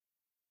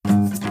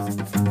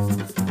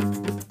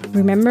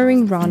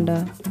Remembering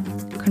Rwanda,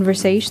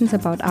 conversations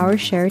about our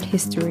shared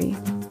history.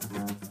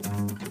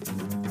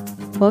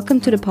 Welcome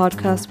to the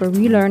podcast where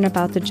we learn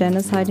about the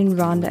genocide in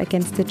Rwanda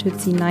against the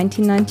Tutsi in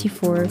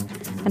 1994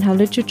 and how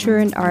literature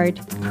and art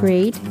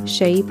create,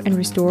 shape, and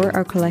restore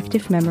our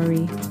collective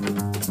memory.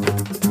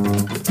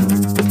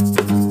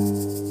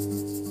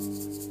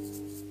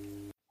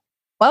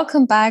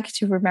 Welcome back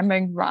to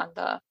Remembering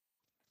Rwanda.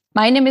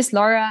 My name is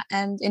Laura,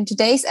 and in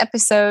today's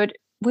episode,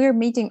 we're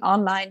meeting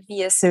online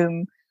via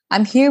Zoom.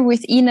 I'm here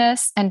with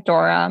Ines and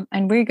Dora,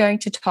 and we're going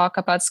to talk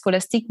about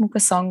Scholastique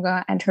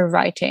Mukasonga and her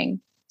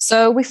writing.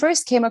 So we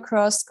first came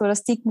across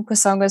Scholastique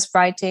Mukasonga's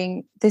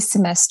writing this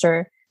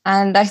semester,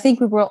 and I think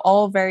we were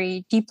all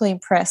very deeply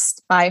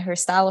impressed by her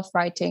style of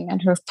writing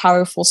and her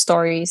powerful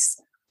stories.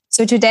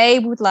 So today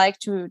we would like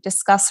to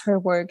discuss her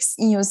works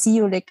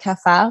Inyozio les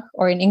Cafards,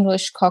 or in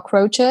English,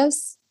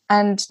 Cockroaches,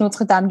 and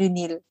Notre Dame du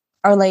Nil,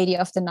 Our Lady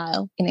of the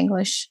Nile in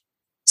English.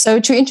 So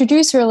to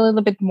introduce her a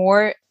little bit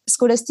more,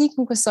 Scholastique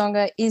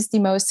Mukasonga is the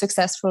most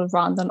successful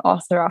Rwandan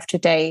author of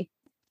today.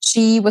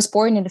 She was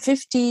born in the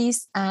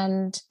 50s,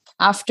 and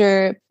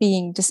after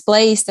being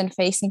displaced and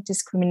facing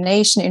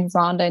discrimination in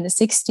Rwanda in the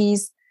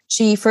 60s,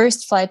 she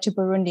first fled to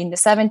Burundi in the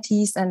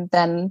 70s and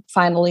then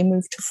finally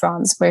moved to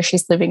France, where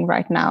she's living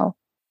right now.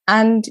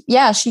 And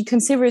yeah, she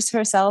considers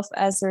herself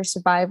as a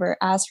survivor,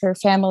 as her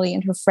family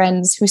and her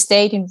friends who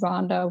stayed in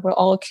Rwanda were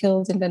all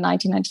killed in the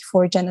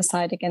 1994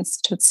 genocide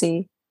against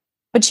Tutsi.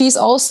 But she's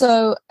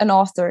also an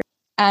author,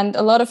 and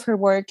a lot of her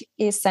work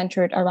is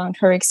centered around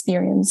her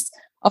experience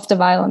of the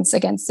violence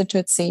against the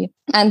Tutsi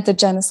and the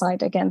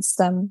genocide against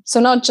them. So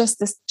not just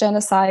this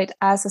genocide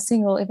as a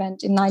single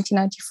event in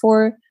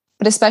 1994,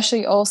 but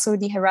especially also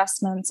the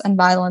harassments and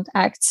violent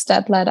acts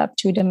that led up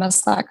to the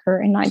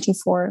massacre in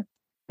 1994.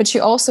 But she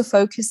also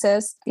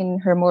focuses in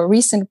her more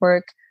recent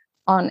work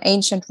on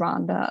ancient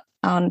Rwanda,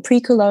 on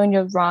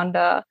pre-colonial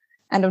Rwanda,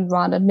 and on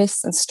Rwandan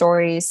myths and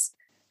stories.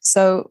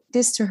 So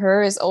this to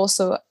her is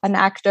also an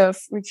act of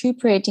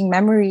recuperating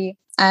memory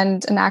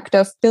and an act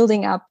of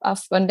building up a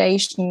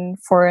foundation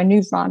for a new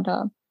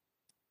Rwanda.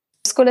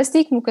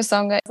 Scholastique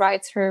Mukasonga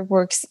writes her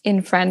works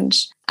in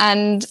French,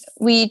 and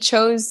we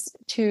chose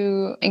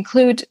to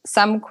include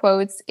some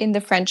quotes in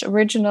the French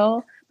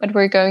original, but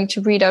we're going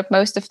to read out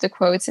most of the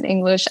quotes in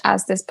English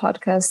as this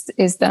podcast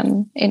is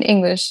done in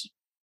English.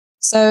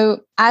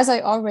 So, as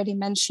I already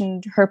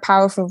mentioned, her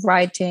powerful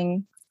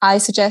writing, I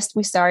suggest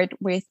we start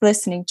with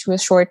listening to a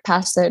short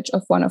passage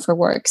of one of her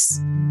works.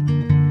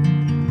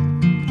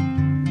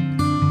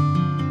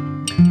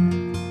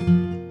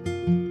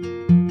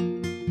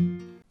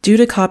 Due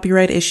to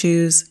copyright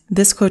issues,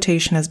 this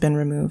quotation has been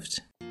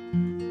removed.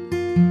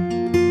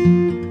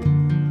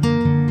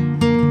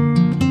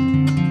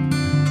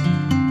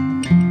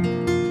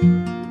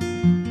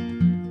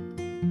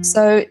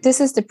 So this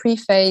is the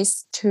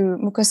preface to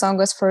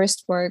Mukasonga's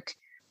first work,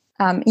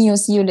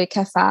 Inyozio les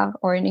Cafards,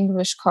 or in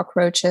English,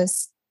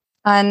 Cockroaches.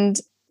 And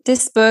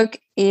this book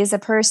is a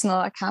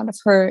personal account of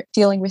her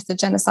dealing with the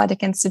genocide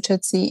against the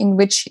Tutsi, in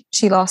which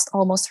she lost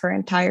almost her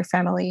entire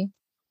family.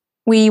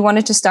 We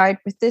wanted to start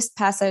with this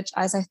passage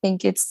as I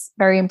think it's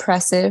very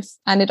impressive,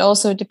 and it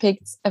also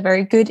depicts a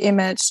very good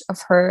image of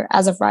her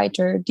as a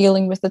writer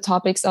dealing with the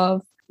topics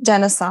of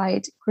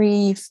genocide,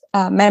 grief,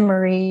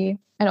 memory,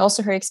 and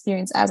also her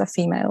experience as a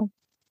female.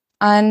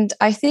 And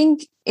I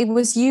think it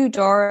was you,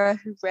 Dora,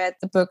 who read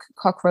the book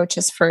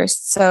Cockroaches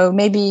first. So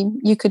maybe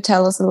you could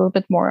tell us a little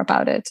bit more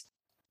about it.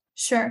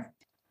 Sure.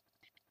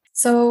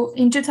 So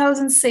in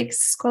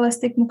 2006,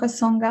 Scholastique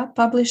Mukasonga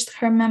published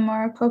her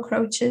memoir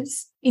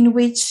Cockroaches, in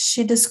which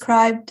she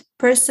described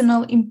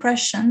personal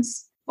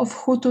impressions of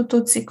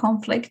Hutu-Tutsi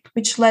conflict,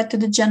 which led to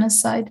the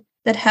genocide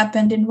that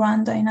happened in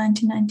Rwanda in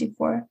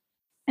 1994.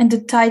 And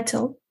the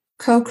title,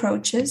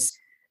 Cockroaches,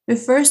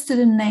 refers to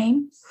the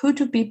name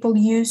Hutu people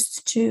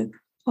used to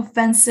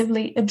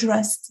offensively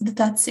address the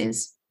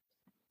Tutsis.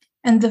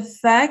 And the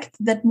fact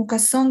that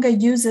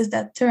Mukasonga uses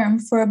that term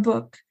for a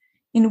book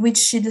in which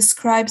she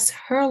describes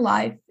her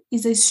life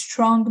is a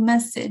strong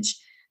message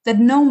that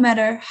no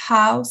matter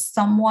how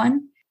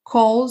someone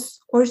calls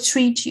or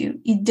treats you,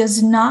 it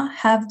does not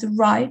have the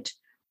right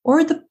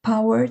or the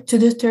power to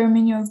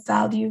determine your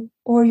value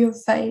or your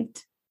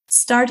fate.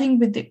 Starting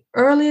with the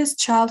earliest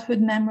childhood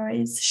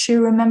memories, she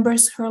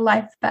remembers her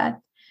life path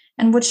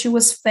and what she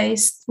was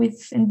faced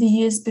with in the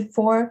years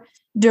before,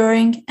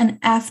 during, and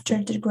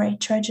after the great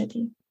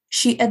tragedy.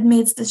 She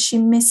admits that she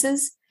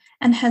misses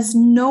and has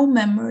no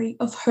memory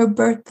of her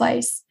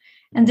birthplace,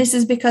 and this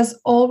is because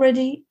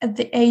already at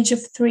the age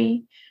of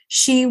 3,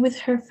 she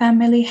with her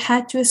family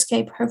had to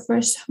escape her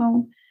first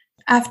home.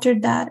 After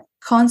that,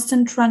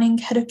 constant running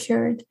had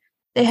occurred.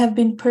 They have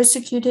been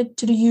persecuted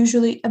to the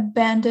usually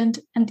abandoned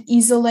and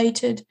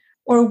isolated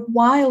or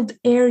wild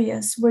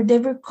areas where they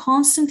were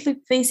constantly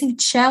facing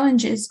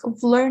challenges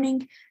of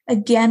learning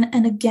again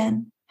and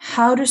again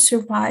how to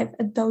survive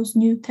at those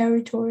new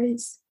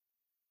territories.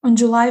 On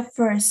July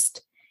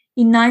 1st,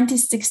 in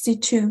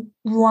 1962,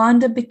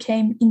 Rwanda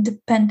became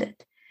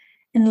independent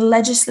and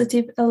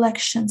legislative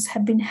elections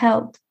had been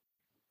held.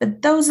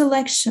 But those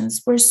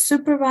elections were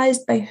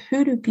supervised by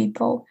Hutu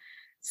people,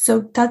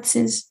 so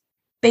Tutsis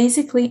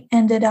basically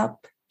ended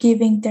up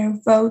giving their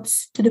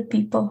votes to the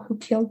people who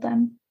killed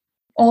them.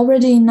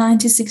 Already in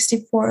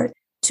 1964,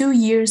 2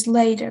 years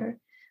later,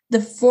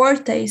 the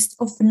foretaste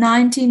of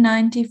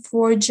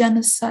 1994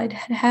 genocide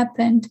had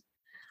happened.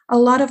 A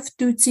lot of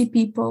Tutsi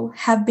people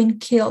have been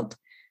killed,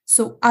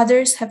 so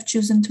others have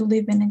chosen to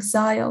live in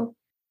exile.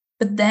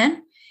 But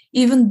then,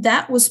 even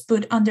that was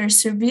put under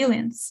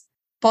surveillance,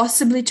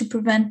 possibly to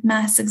prevent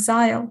mass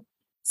exile.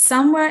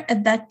 Somewhere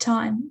at that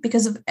time,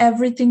 because of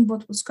everything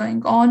what was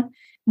going on,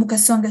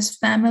 Mukasonga's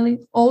family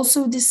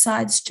also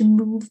decides to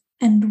move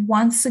and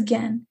once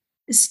again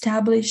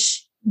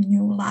establish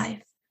new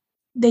life.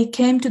 They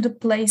came to the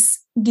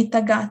place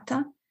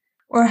Gitagata,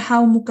 or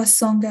how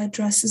Mukasonga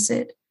addresses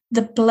it,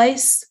 the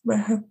place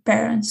where her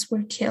parents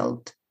were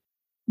killed.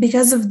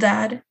 Because of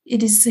that,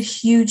 it is a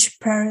huge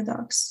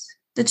paradox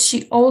that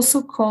she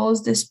also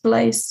calls this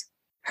place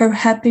her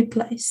happy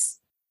place.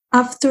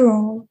 After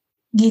all,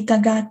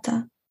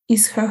 Gitagata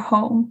is her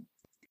home.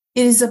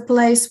 It is a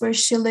place where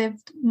she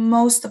lived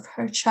most of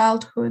her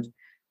childhood,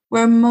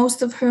 where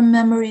most of her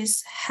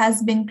memories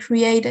has been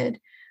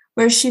created,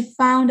 where she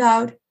found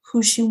out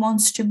who she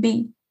wants to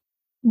be.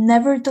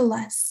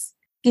 Nevertheless,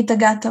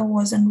 Gitagata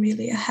wasn't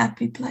really a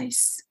happy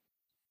place.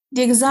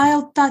 The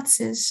exiled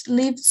Tutsis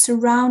lived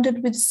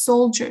surrounded with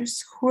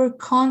soldiers who were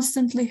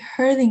constantly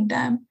hurting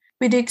them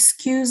with the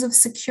excuse of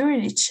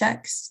security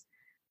checks.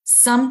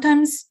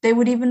 Sometimes they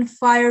would even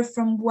fire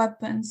from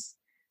weapons,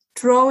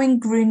 throwing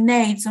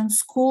grenades on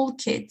school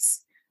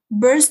kids,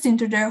 burst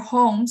into their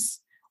homes,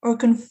 or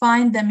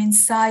confine them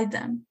inside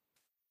them.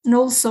 And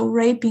also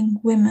raping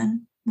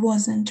women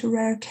wasn't a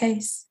rare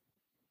case.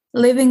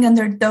 Living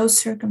under those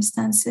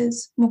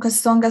circumstances,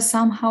 Mukasonga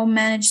somehow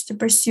managed to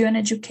pursue an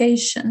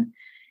education,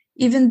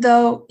 even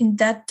though in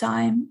that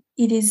time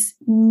it is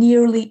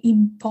nearly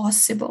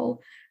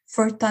impossible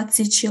for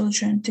Tutsi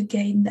children to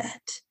gain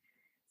that.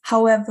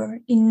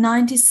 However, in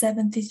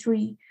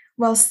 1973,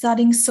 while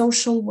studying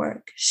social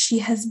work, she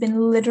has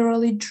been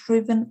literally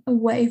driven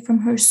away from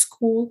her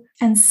school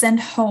and sent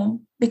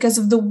home because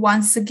of the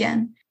once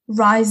again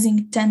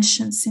rising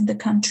tensions in the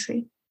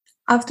country.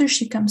 After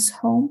she comes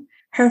home,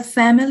 her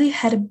family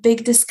had a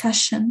big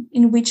discussion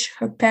in which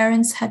her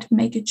parents had to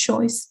make a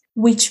choice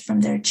which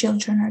from their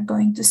children are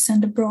going to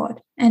send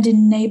abroad and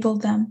enable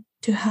them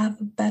to have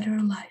a better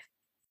life.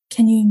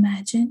 Can you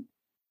imagine?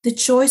 The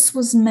choice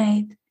was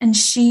made, and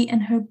she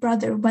and her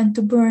brother went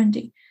to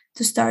Burundi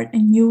to start a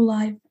new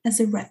life as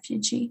a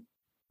refugee.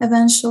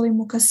 Eventually,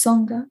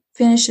 Mukasonga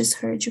finishes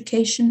her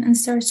education and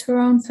starts her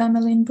own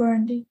family in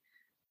Burundi.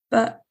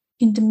 But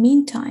in the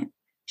meantime,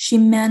 she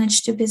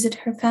managed to visit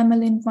her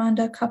family in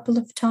Rwanda a couple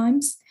of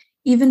times,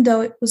 even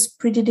though it was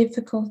pretty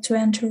difficult to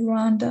enter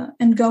Rwanda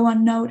and go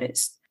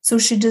unnoticed, so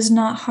she does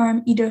not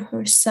harm either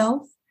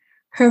herself,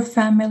 her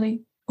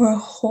family, or a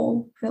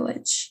whole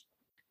village.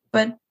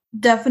 But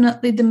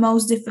definitely the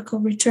most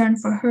difficult return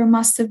for her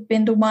must have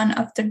been the one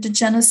after the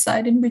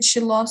genocide, in which she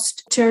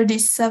lost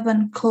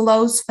 37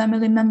 close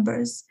family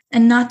members,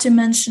 and not to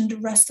mention the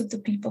rest of the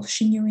people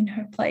she knew in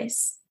her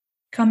place.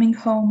 Coming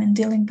home and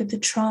dealing with the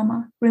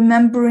trauma,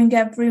 remembering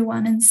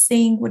everyone and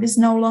seeing what is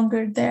no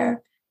longer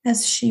there,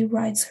 as she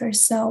writes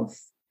herself,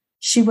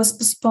 she was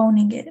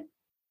postponing it.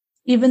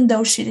 Even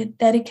though she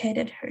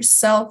dedicated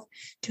herself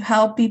to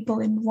help people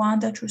in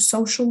Rwanda through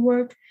social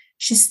work,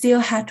 she still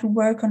had to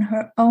work on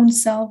her own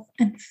self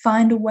and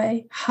find a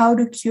way how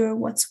to cure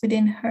what's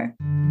within her.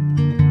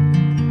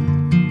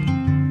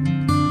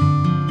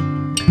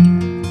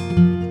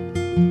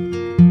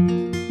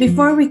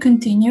 Before we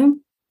continue,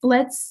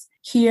 let's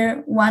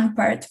hear one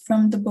part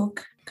from the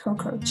book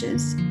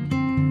Cockroaches.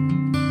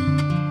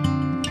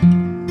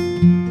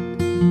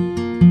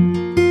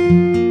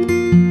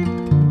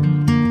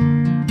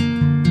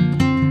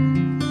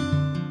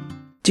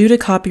 Due to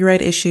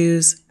copyright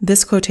issues,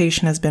 this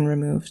quotation has been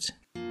removed.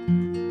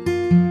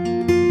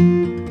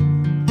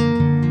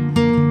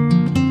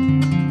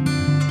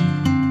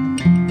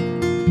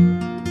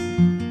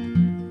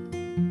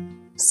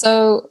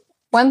 So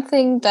one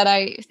thing that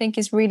I think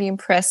is really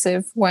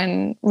impressive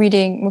when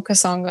reading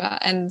Mukasonga,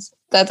 and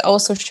that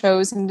also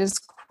shows in this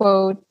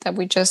quote that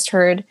we just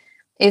heard,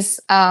 is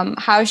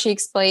how she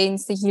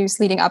explains the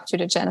years leading up to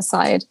the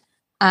genocide,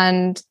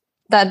 and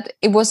that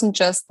it wasn't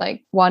just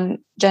like one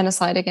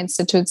genocide against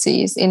the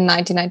Tutsis in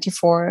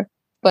 1994,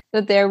 but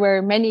that there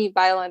were many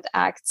violent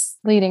acts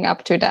leading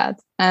up to that.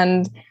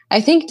 And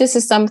I think this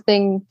is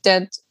something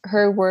that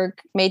her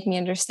work made me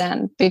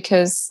understand,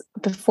 because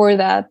before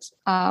that,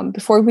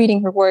 before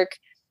reading her work,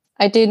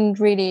 I didn't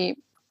really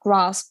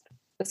grasp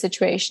the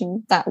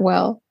situation that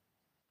well.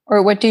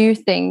 Or what do you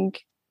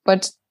think?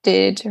 What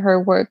did her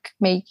work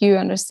make you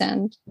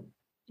understand?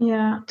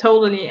 Yeah,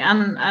 totally.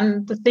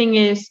 And the thing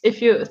is,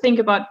 if you think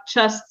about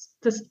just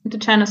the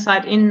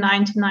genocide in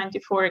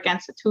 1994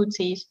 against the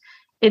Tutsis,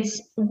 it's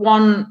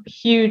one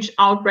huge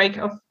outbreak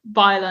of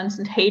violence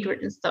and hatred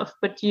and stuff,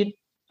 but you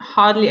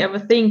hardly ever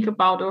think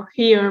about or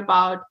hear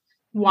about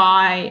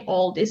why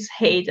all this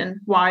hate and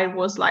why it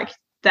was like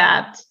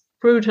that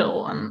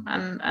brutal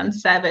and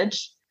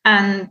savage.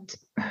 And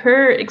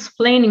her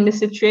explaining the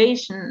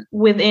situation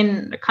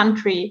within the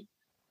country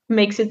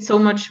makes it so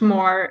much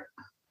more,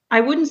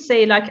 I wouldn't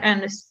say like I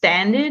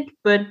understand it,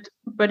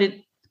 but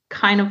it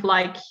kind of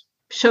like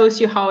shows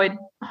you how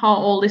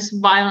all this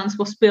violence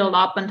was built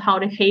up and how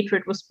the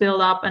hatred was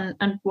built up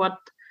and what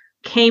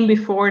came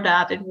before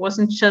that. It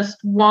wasn't just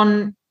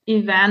one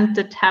event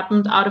that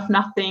happened out of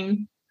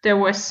nothing. There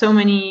were so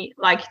many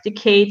like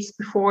decades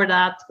before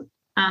that.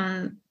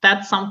 And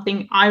that's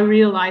something I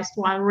realized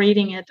while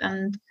reading it.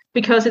 And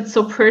because it's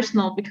so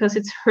personal, because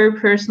it's her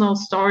personal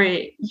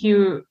story,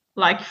 you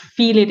like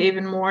feel it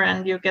even more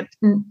and you get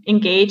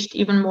engaged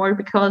even more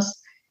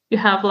because you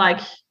have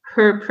like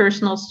her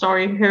personal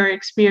story, her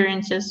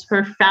experiences,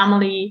 her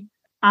family,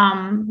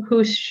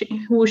 who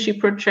she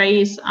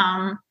portrays,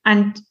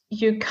 and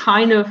you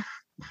kind of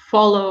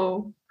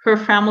follow her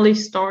family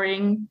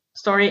story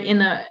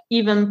in a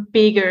even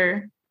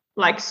bigger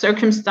like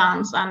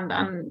circumstance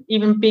and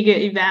even bigger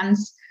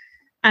events.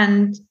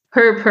 And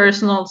her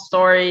personal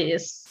story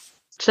is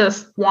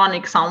just one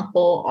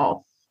example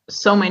of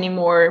so many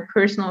more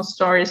personal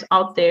stories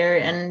out there.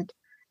 And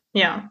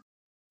yeah,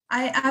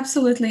 I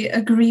absolutely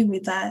agree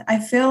with that. I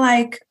feel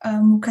like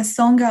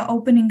Mukasonga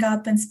opening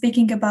up and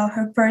speaking about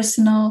her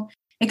personal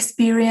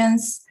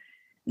experience,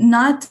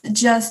 not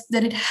just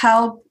that it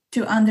helped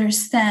to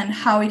understand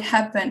how it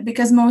happened,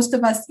 because most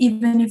of us,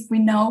 even if we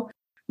know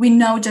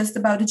just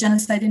about the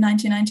genocide in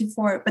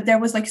 1994, but there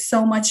was like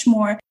so much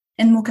more,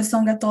 and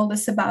Mukasonga told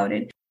us about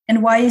it.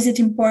 And why is it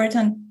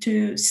important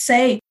to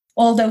say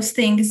all those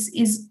things?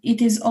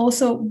 It is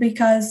also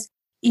because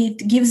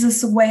it gives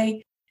us a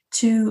way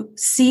to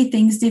see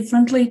things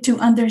differently, to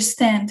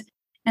understand.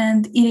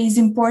 And it is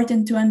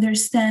important to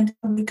understand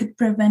how we could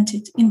prevent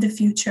it in the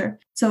future,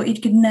 so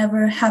it could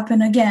never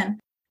happen again.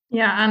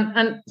 Yeah,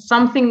 and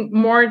something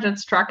more that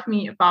struck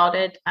me about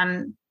it,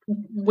 and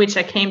which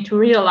I came to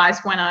realize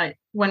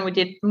when we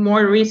did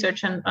more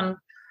research and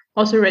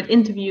also read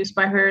interviews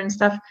by her and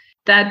stuff,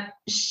 that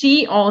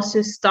she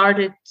also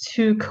started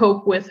to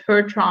cope with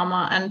her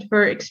trauma and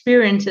her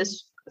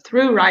experiences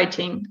through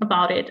writing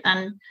about it.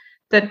 And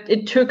that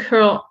it took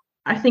her,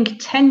 I think,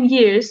 10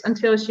 years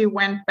until she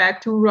went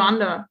back to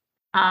Rwanda,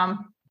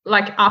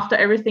 like after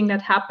everything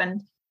that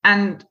happened.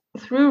 And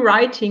through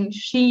writing,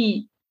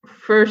 she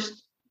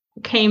first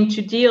came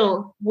to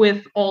deal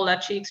with all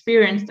that she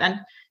experienced. And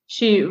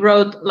she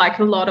wrote like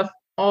a lot of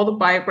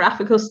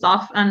autobiographical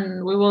stuff.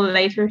 And we will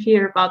later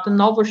hear about the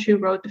novel she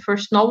wrote, the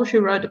first novel she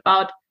wrote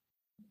about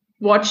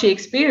what she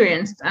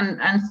experienced.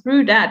 And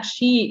through that,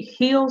 she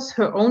heals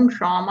her own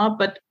trauma,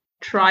 but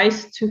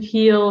tries to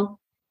heal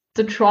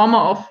the trauma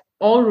of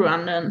all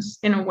Rwandans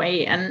in a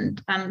way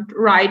and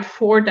write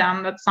for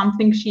them. That's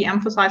something she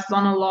emphasizes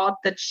on a lot,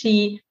 that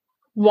she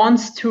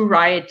wants to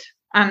write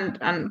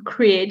and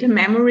create a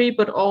memory,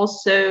 but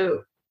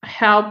also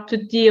help to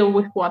deal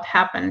with what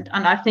happened.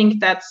 And I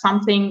think that's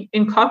something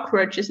in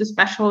Cockroaches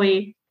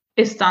especially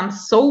is done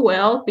so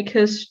well,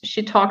 because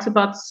she talks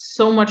about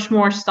so much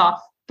more stuff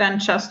than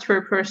just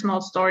her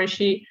personal story.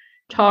 She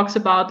talks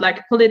about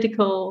like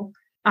political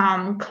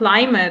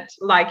climate,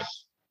 like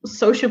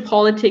social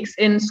politics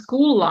in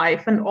school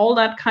life and all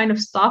that kind of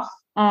stuff,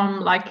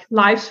 like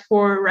lives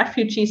for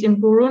refugees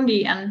in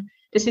Burundi and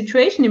the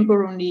situation in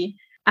Burundi,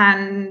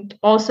 and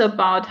also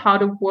about how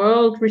the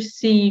world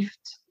received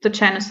the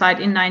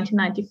genocide in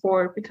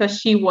 1994, because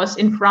she was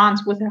in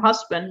France with her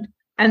husband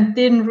and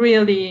didn't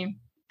really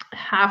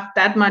have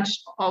that much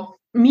of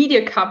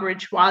media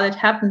coverage while it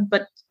happened.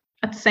 But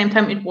at the same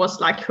time, it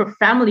was like her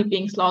family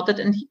being slaughtered,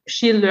 and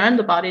she learned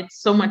about it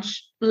so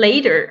much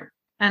later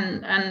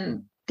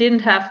and didn't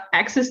have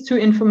access to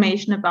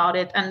information about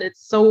it. And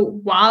it's so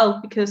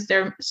wild because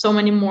there are so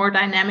many more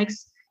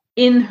dynamics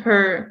in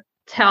her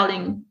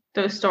telling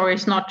those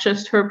stories, not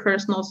just her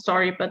personal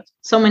story, but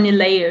so many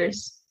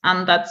layers.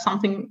 And that's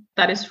something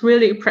that is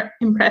really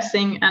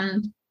impressive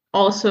and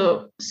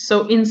also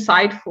so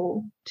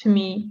insightful to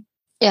me.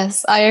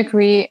 Yes, I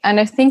agree. And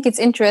I think it's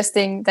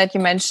interesting that you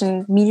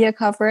mentioned media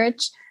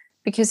coverage,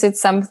 because it's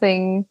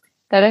something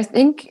that I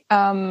think,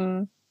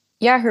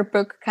 her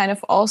book kind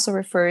of also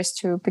refers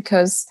to,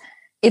 because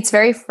it's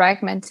very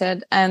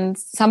fragmented and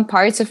some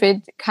parts of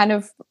it kind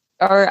of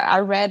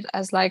are read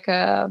as like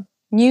a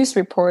news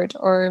report,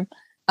 or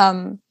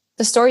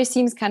the story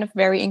seems kind of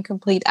very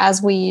incomplete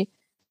as we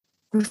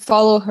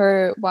follow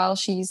her while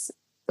she's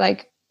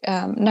like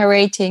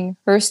narrating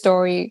her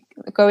story,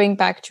 going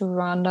back to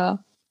Rwanda.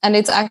 And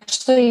it's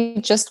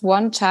actually just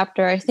one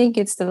chapter, I think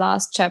it's the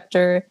last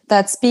chapter,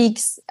 that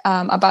speaks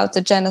about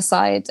the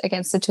genocide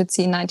against the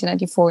Tutsi in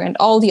 1994. And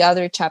all the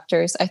other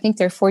chapters, I think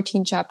there are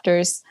 14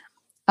 chapters,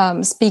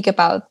 speak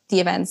about the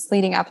events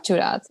leading up to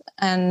that.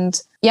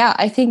 And yeah,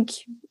 I think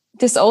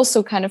this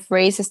also kind of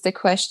raises the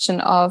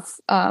question of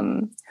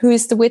who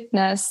is the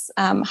witness?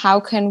 How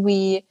can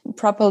we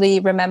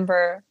properly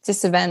remember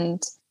this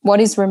event?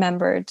 What is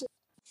remembered?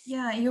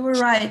 Yeah, you were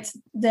right.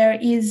 There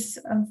is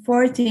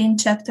 14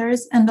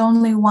 chapters and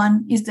only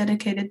one is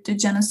dedicated to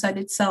genocide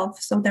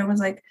itself. So there was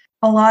like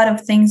a lot of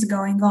things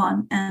going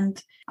on.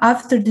 And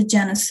after the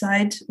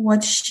genocide,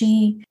 what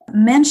she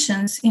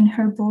mentions in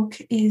her book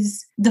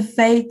is the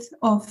fate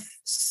of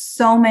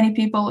so many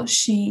people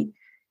she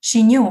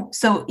knew.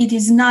 So it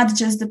is not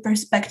just the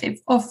perspective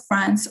of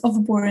France, of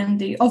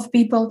Burundi, of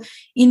people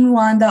in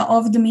Rwanda,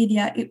 of the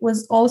media. It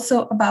was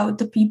also about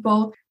the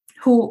people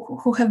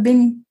who have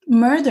been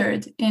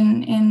murdered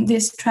in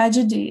this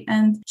tragedy.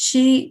 And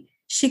she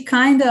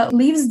kind of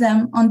leaves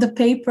them on the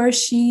paper.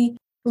 She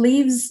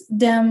leaves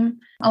them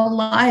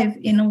alive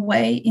in a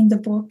way in the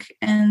book,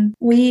 and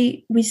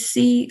we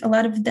see a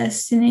lot of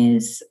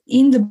destinies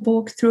in the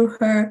book through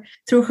her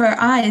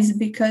eyes,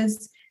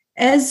 because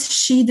as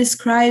she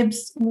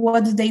describes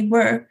what they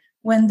were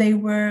when they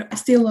were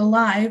still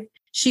alive,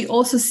 she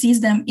also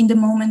sees them in the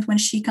moment when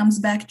she comes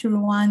back to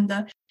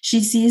Rwanda.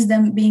 She sees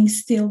them being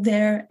still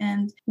there,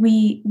 and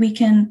we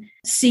can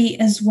see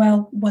as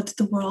well what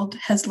the world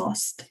has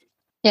lost.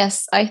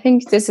 Yes, I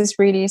think this is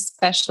really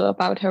special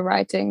about her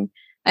writing.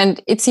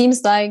 And it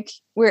seems like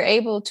we're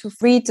able to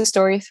read the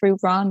story through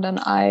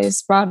Rwandan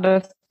eyes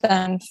rather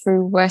than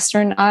through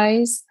Western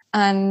eyes.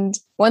 And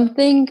one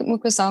thing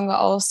Mukasonga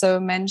also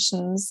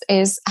mentions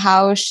is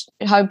how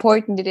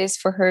important it is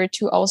for her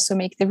to also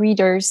make the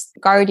readers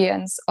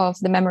guardians of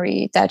the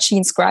memory that she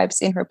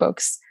inscribes in her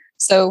books.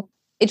 So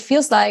it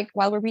feels like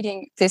while we're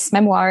reading this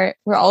memoir,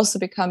 we're also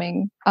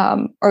becoming,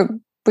 or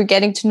we're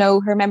getting to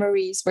know her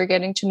memories, we're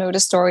getting to know the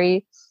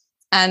story,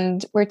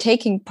 and we're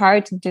taking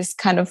part in this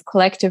kind of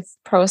collective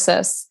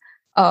process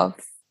of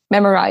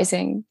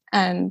memorizing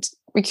and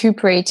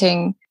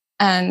recuperating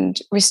and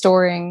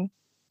restoring.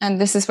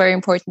 And this is very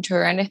important to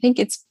her. And I think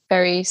it's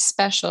very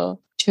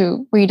special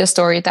to read a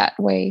story that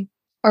way.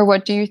 Or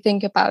what do you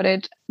think about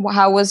it?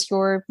 How was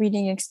your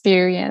reading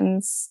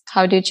experience?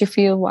 How did you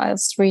feel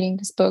whilst reading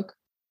this book?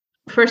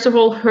 First of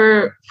all,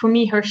 for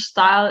me, her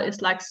style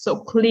is like so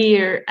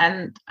clear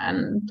and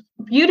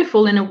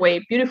beautiful in a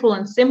way, beautiful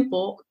and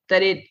simple,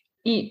 that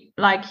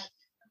like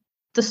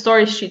the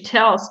stories she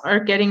tells are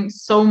getting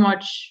so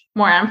much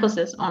more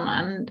emphasis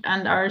on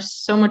and are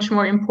so much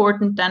more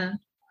important than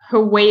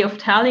her way of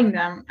telling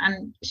them.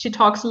 And she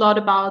talks a lot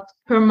about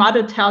her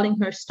mother telling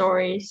her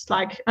stories,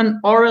 like an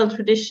oral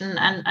tradition,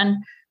 and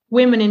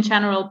women in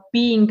general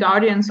being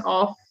guardians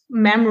of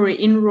memory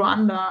in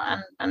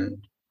Rwanda and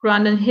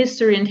Rwandan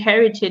history and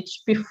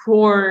heritage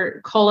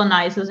before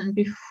colonizers and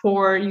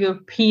before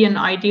European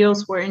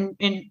ideals were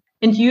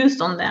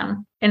induced on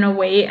them in a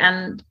way.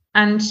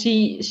 And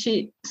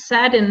she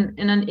said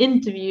in an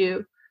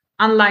interview,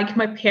 unlike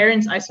my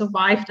parents, I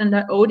survived, and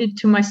I owed it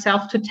to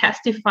myself to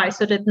testify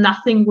so that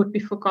nothing would be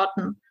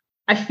forgotten.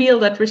 I feel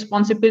that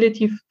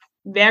responsibility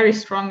very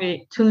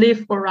strongly, to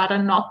live or rather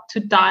not to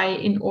die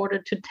in order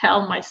to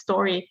tell my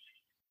story.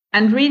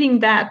 And reading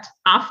that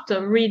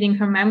after reading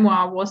her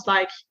memoir was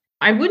like,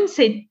 I wouldn't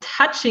say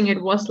touching,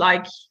 it was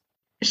like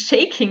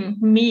shaking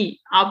me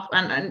up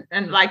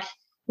and like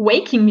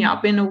waking me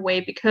up in a way,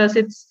 because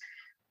it's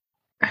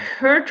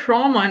her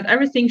trauma and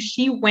everything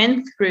she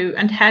went through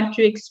and had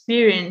to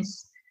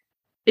experience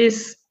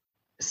is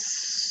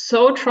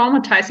so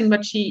traumatizing,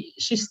 but she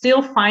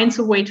still finds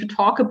a way to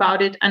talk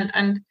about it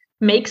and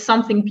make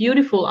something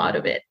beautiful out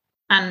of it,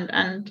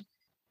 and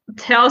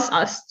tells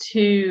us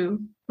to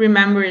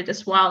remember it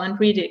as well and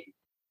read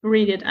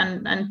it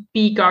and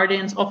be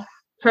guardians of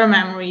her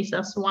memories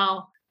as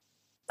well.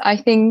 I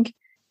think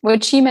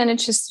what she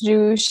manages to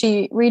do,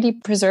 she really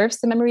preserves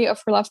the memory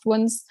of her loved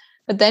ones,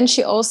 but then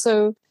she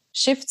also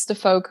shifts the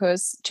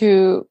focus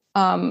to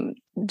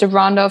the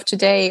Rwanda of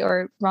today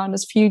or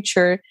Rwanda's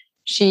future.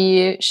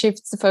 She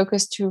shifts the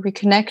focus to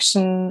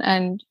reconnection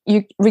and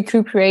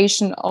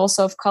recuperation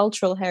also of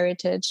cultural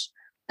heritage.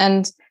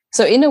 And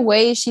so in a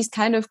way, she's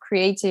kind of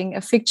creating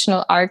a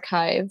fictional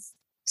archive.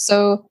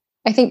 So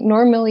I think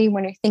normally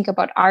when we think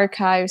about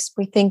archives,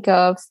 we think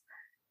of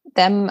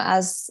them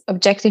as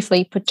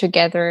objectively put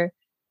together.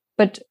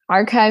 But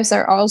archives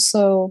are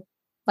also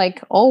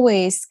like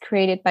always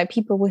created by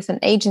people with an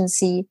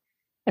agency.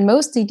 And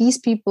mostly these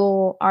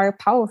people are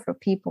powerful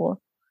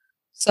people.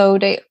 So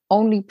they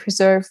only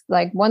preserve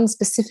like one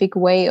specific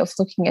way of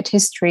looking at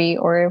history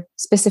or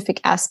specific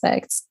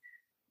aspects.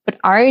 But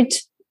art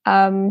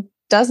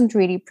doesn't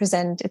really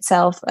present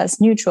itself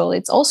as neutral.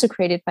 It's also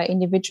created by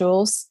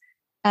individuals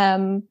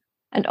and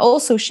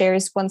also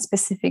shares one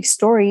specific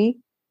story,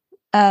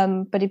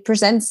 but it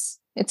presents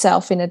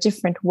itself in a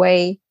different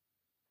way.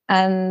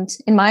 And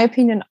in my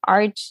opinion,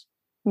 art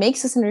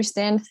makes us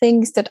understand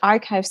things that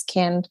archives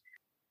can't.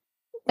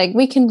 Like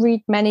we can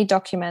read many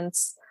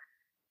documents,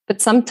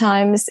 but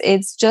sometimes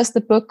it's just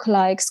a book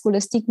like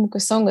Scholastique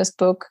Mukasonga's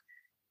book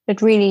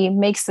that really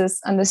makes us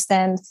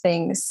understand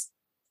things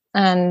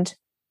and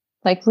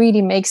like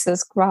really makes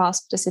us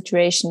grasp the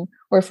situation.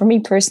 Or for me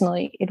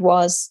personally, it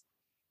was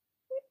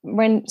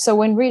when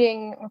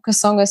reading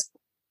Mukasonga's,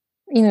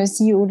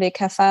 Si ou les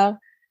cafards,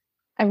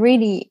 I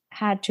really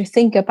had to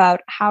think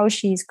about how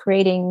she's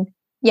creating,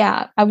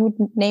 I would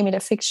name it a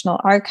fictional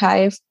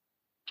archive,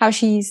 how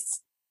she's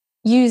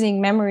using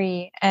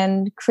memory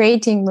and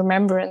creating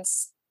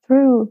remembrance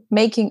through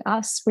making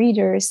us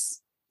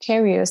readers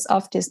carriers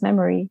of this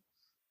memory.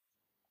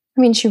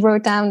 I mean, she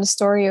wrote down the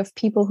story of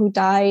people who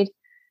died,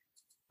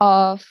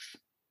 of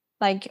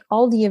like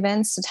all the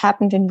events that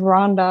happened in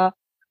Rwanda.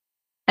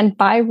 And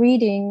by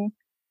reading,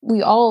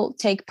 we all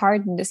take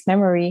part in this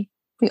memory.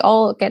 We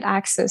all get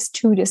access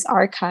to this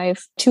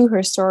archive, to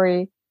her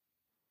story.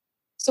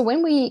 So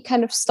when we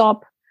kind of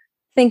stop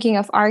thinking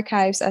of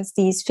archives as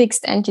these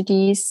fixed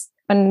entities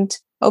and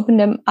open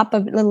them up a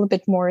little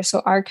bit more,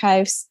 so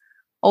archives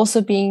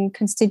also being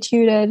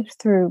constituted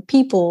through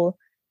people,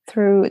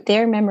 through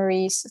their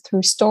memories,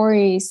 through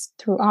stories,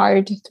 through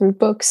art, through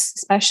books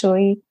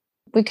especially,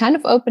 we kind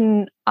of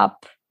open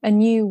up a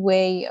new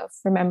way of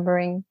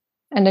remembering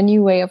and a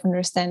new way of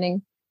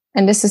understanding.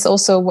 And this is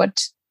also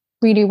what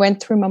really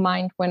went through my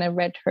mind when I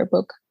read her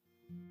book.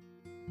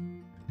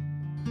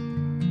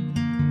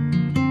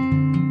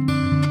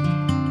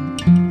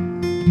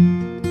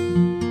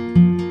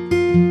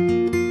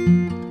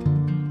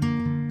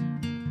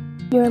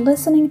 You're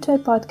listening to a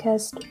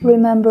podcast,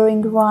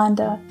 Remembering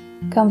Rwanda,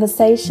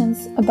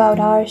 conversations about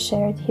our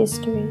shared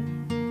history.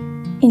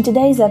 In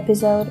today's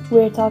episode,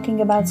 we're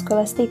talking about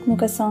Scholastique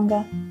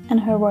Mukasonga and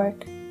her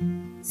work.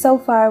 So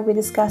far, we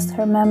discussed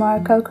her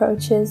memoir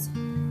Cockroaches,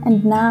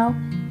 and now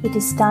it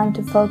is time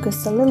to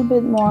focus a little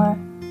bit more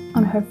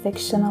on her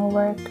fictional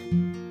work.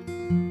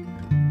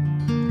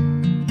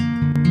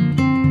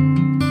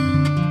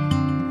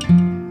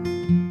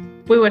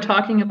 We were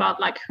talking about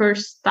like her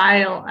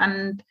style,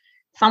 and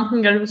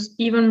something that was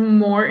even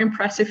more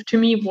impressive to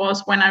me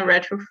was when I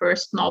read her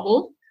first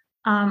novel,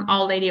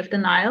 Our Lady of the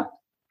Nile.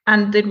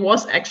 And it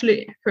was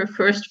actually her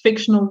first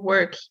fictional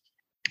work.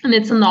 And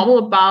it's a novel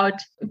about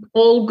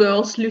all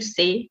girls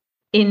lycée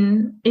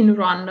in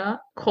Rwanda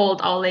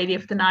called Our Lady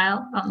of the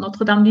Nile,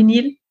 Notre Dame du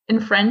Nil in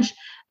French.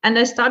 And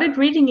I started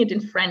reading it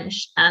in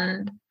French,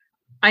 and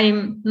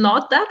I'm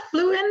not that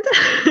fluent,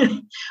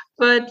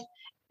 but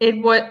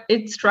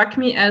it struck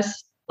me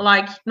as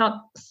like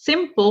not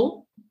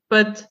simple,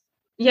 but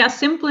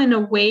simple in a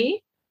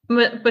way,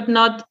 but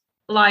not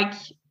like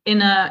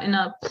in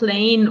a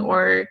plain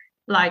or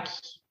like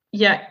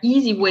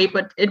easy way,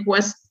 but it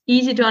was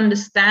easy to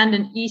understand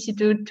and easy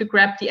to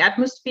grab the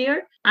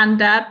atmosphere.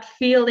 And that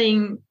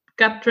feeling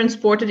got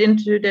transported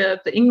into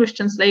the English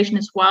translation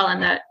as well.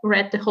 And I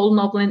read the whole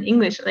novel in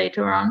English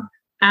later on.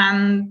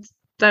 And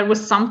that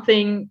was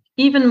something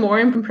even more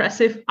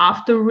impressive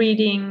after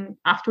reading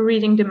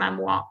the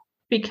memoir,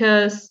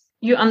 because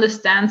you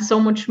understand so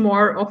much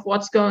more of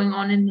what's going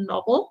on in the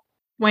novel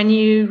when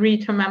you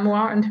read her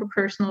memoir and her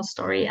personal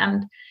story.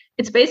 And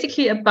it's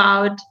basically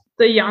about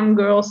the young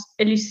girls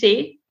at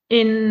lycée.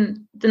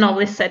 In the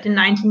novel is set in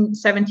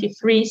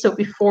 1973, so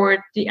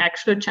before the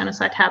actual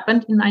genocide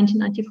happened in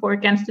 1994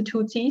 against the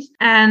Tutsis.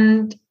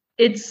 And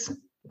it's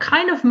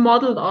kind of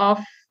modeled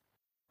off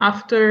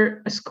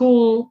after a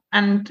school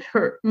and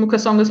her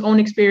Mukasonga's own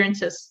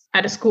experiences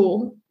at a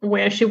school,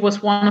 where she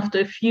was one of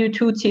the few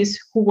Tutsis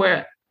who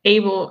were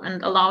able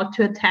and allowed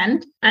to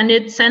attend. And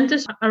it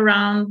centers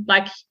around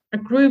like a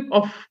group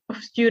of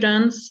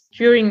students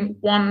during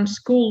one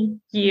school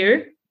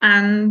year,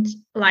 and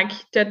like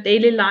their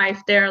daily life.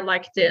 They're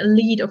like the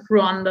elite of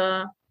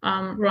Rwanda,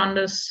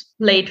 Rwanda's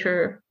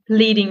later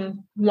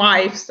leading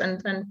wives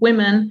and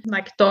women,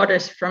 like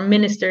daughters from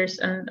ministers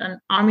and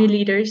army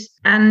leaders.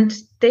 And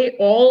they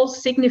all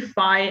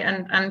signify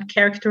and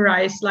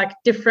characterize like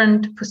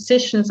different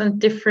positions and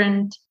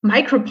different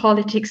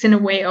micropolitics in a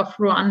way of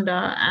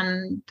Rwanda.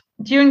 And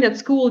during that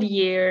school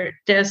year,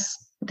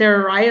 there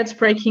are riots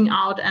breaking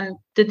out, and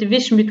the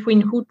division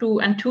between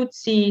Hutu and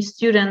Tutsi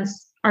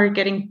students are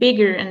getting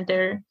bigger, and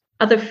there are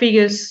other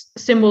figures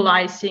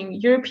symbolizing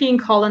European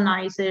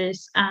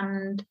colonizers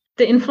and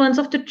the influence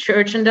of the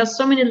church. And there's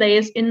so many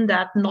layers in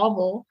that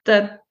novel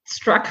that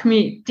struck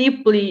me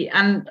deeply.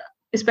 And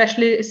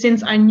especially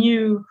since I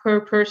knew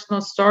her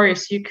personal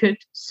stories, you could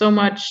so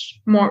much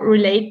more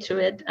relate to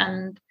it.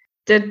 And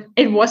that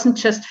it wasn't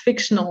just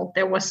fictional.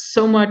 There was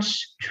so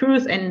much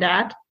truth in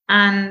that.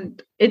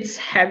 And it's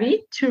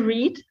heavy to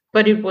read,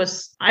 but it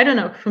was, I don't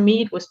know, for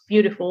me, it was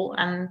beautiful.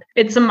 And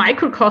it's a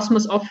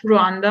microcosmos of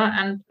Rwanda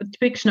and a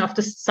depiction of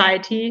the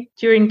society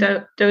during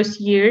those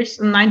years.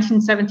 And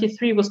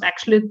 1973 was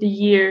actually the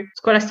year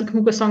Scholastique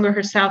Mukasonga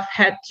herself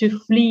had to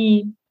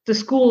flee the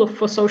school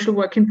for social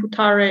work in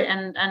Butare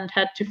and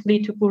had to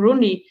flee to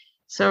Burundi.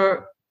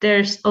 So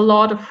there's a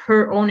lot of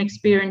her own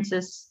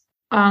experiences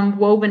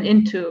woven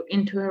into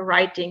her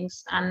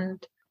writings.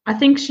 And I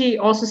think she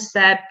also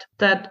said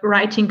that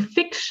writing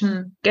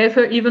fiction gave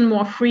her even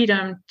more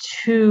freedom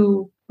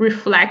to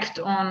reflect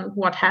on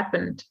what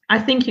happened. I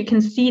think you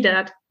can see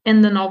that in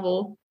the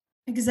novel.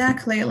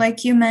 Exactly.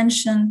 Like you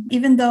mentioned,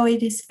 even though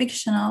it is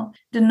fictional,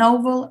 the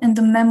novel and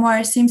the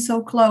memoir seem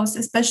so close,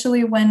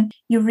 especially when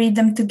you read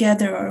them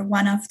together or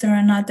one after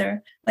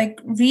another.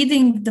 Like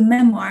reading the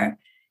memoir,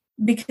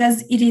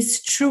 because it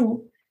is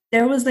true,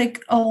 there was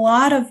like a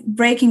lot of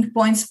breaking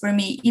points for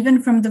me,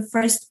 even from the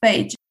first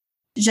page.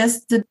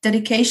 Just the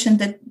dedication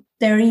that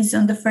there is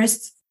on the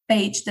first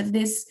page, that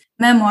this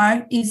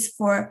memoir is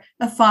for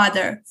a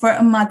father, for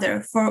a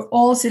mother, for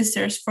all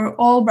sisters, for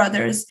all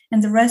brothers,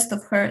 and the rest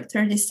of her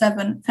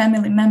 37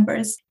 family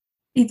members.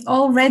 it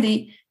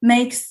already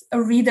makes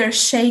a reader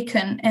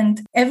shaken,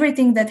 and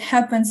everything that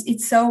happens,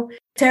 it's so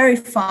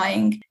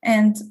terrifying.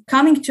 And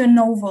coming to a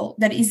novel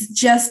that is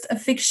just a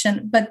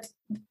fiction, but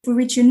for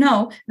which you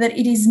know that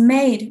it is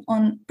made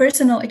on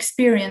personal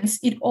experience,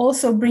 it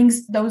also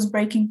brings those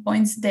breaking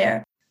points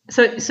there.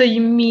 So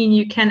you mean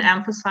you can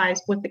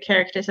emphasize with the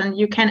characters and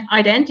you can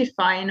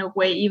identify in a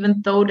way,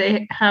 even though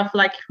they have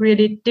like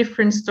really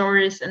different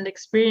stories and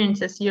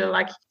experiences, you're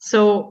like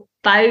so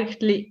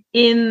directly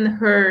in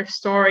her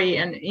story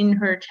and in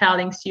her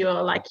tellings,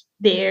 you're like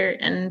there.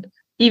 And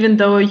even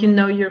though you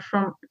know you're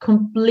from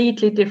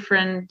completely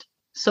different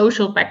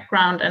social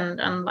background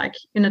and like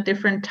in a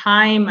different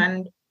time,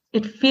 and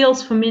it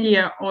feels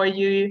familiar, or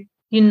you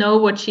know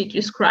what she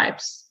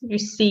describes, you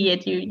see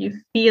it, you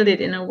feel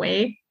it in a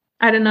way.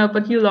 I don't know,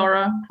 but you,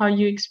 Laura, how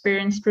you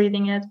experienced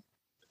reading it?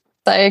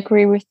 I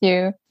agree with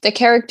you. The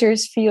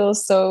characters feel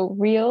so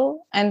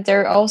real, and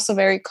they're also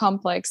very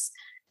complex.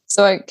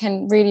 So I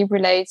can really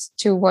relate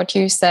to what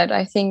you said.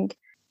 I think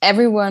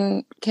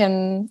everyone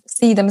can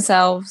see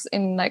themselves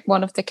in like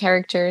one of the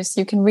characters.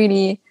 You can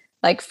really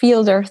like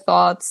feel their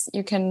thoughts.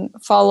 You can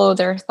follow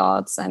their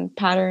thoughts and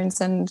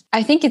patterns. And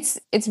I think it's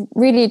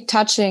really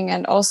touching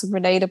and also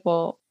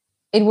relatable.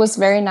 It was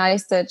very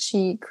nice that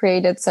she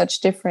created such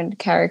different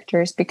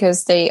characters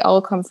because they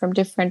all come from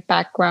different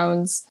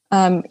backgrounds.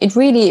 It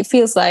really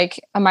feels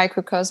like a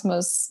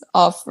microcosmos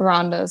of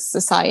Rwanda's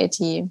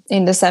society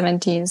in the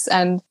 70s.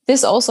 And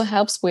this also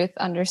helps with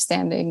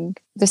understanding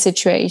the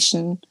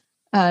situation.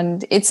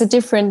 And it's a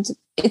different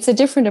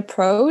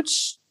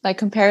approach, like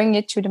comparing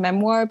it to the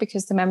memoir,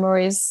 because the memoir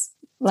is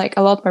like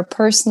a lot more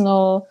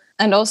personal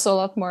and also a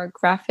lot more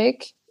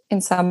graphic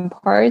in some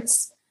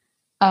parts.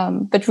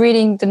 But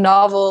reading the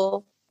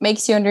novel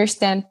makes you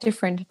understand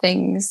different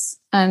things.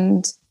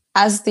 And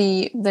as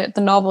the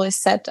novel is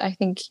set, I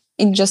think,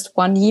 in just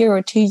 1 year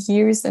or 2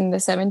 years in the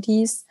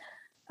 70s,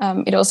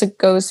 it also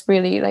goes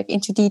really like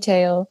into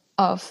detail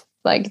of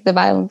like the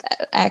violent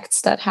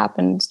acts that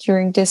happened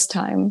during this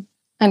time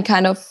and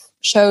kind of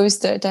shows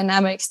the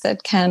dynamics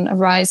that can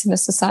arise in a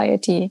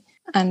society.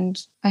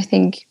 And I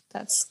think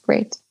that's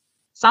great.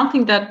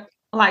 Something that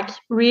like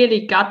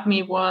really got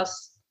me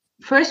was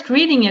first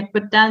reading it,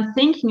 but then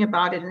thinking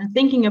about it and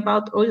thinking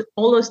about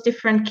all those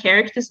different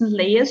characters and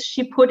layers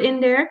she put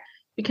in there.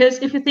 Because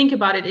if you think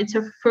about it, it's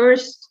her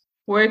first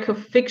work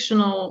of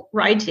fictional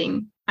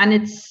writing, and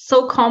it's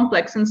so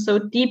complex and so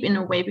deep in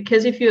a way.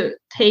 Because if you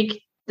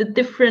take the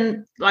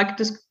different, like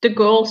the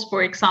girls,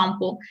 for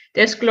example,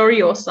 there's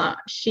Gloriosa.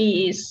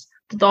 She is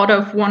the daughter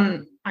of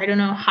one, I don't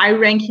know,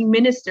 high-ranking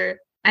minister,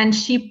 and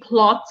she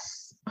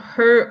plots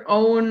her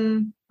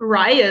own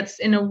riots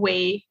in a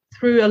way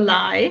through a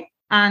lie.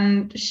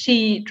 And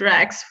she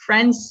drags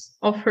friends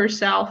of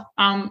herself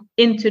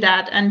into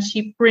that, and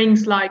she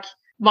brings like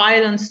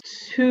violence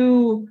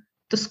to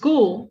the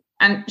school.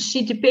 And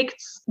she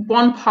depicts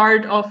one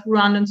part of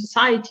Rwandan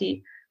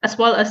society, as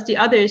well as the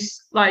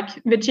others, like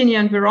Virginia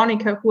and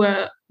Veronica, who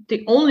are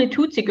the only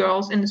Tutsi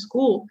girls in the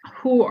school,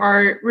 who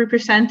are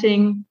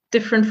representing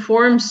different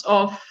forms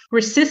of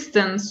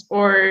resistance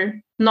or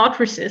not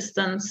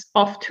resistance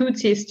of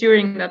Tutsis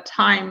during that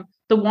time.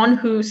 The one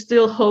who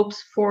still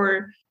hopes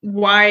for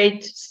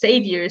white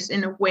saviors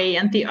in a way,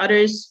 and the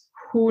others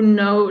who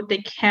know they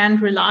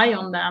can't rely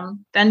on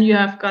them. Then you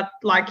have got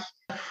like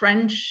a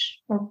French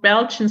or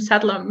Belgian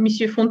settler,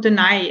 Monsieur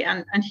Fontenay,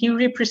 and he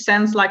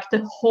represents like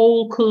the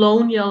whole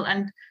colonial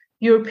and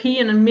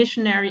European and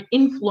missionary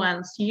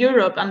influence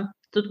Europe and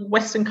the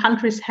Western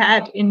countries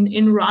had in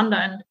Rwanda,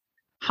 and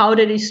how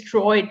they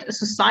destroyed a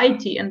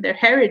society and their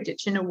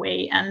heritage in a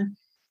way. And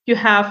you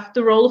have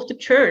the role of the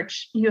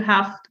church. You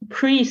have the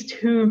priest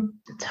who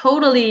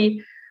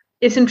totally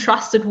is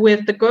entrusted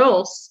with the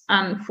girls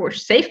for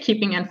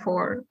safekeeping and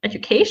for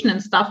education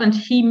and stuff. And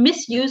he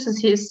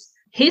misuses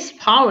his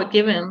power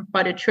given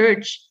by the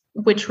church,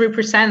 which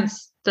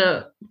represents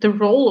the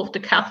role of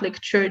the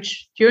Catholic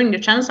Church during the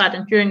genocide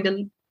and during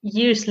the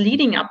years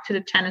leading up to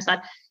the genocide.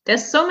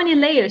 There's so many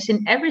layers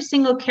in every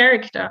single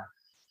character.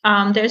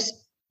 There's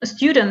a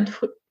student,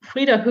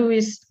 Frida, who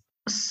is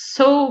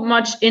so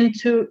much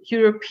into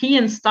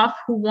European stuff,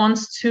 who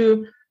wants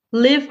to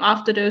live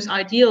after those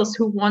ideals,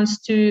 who wants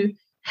to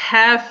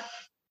have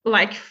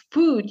like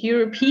food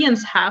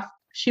Europeans have.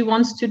 She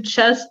wants to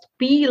just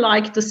be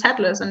like the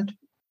settlers and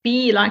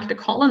be like the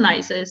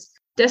colonizers.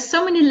 There's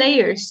so many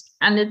layers,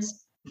 and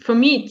it's, for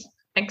me, it's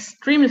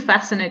extremely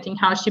fascinating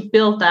how she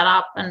built that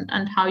up,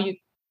 and how you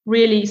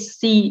really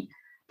see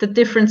the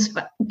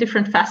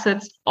different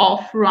facets of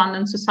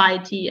Rwandan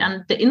society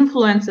and the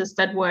influences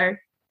that were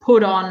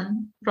put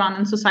on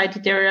Rwandan society.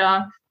 There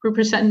are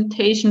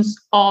representations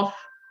of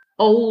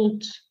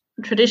old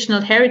traditional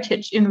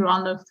heritage in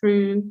Rwanda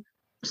through,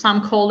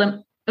 some call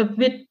them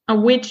a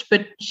witch,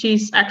 but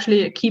she's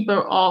actually a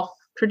keeper of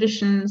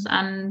traditions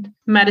and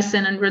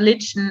medicine and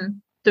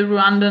religion the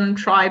Rwandan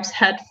tribes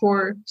had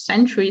for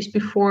centuries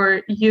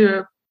before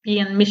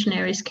European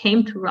missionaries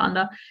came to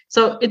Rwanda.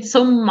 So it's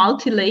so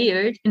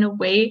multi-layered in a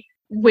way,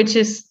 which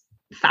is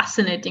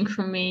fascinating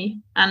for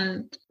me.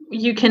 And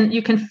you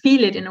can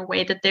feel it in a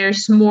way that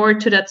there's more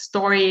to that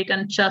story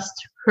than just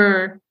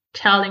her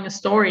telling a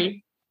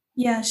story.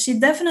 Yeah, she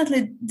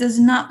definitely does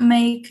not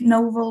make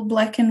novel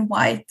black and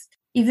white,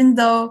 even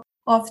though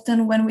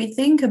often when we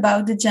think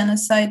about the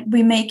genocide,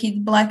 we make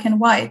it black and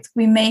white.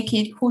 We make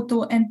it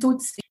Hutu and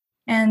Tutsi.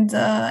 And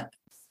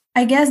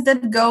I guess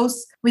that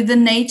goes with the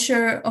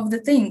nature of the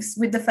things,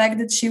 with the fact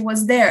that she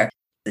was there,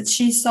 that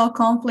she saw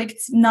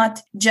conflicts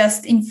not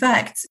just in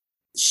facts.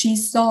 She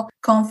saw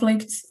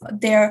conflicts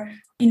there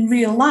in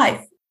real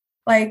life.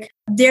 Like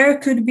there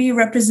could be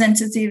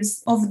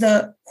representatives of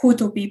the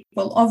Hutu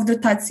people, of the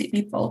Tutsi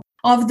people,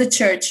 of the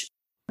church,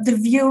 the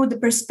view, the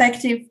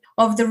perspective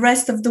of the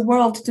rest of the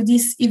world to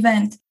this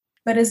event.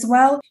 But as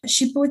well,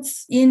 she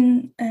puts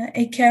in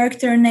a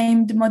character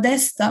named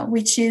Modesta,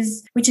 which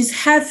is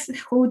half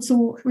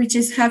Hutu, which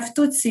is half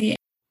Tutsi.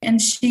 And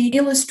she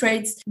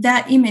illustrates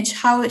that image,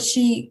 how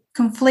she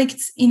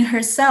conflicts in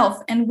herself.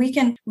 And we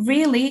can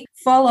really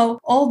follow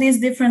all these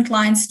different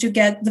lines to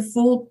get the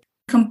full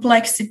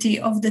complexity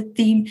of the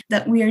theme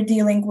that we are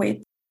dealing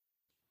with.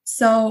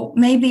 So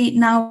maybe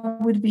now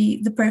would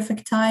be the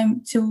perfect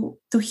time to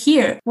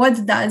hear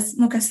what does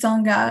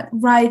Mukasonga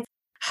write.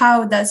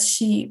 How does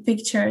she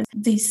picture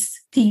this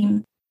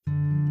theme?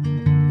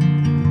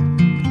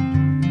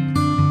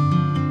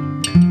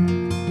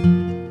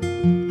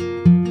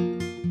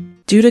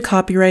 Due to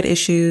copyright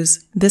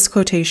issues, this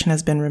quotation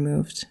has been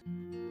removed.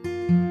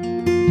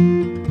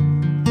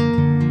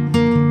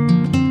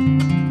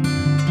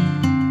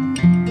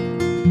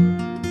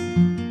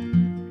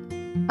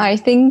 I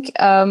think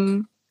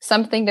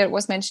something that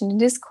was mentioned in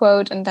this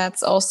quote, and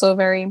that's also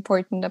very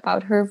important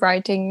about her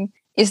writing,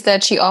 is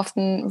that she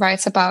often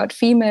writes about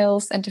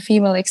females and the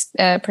female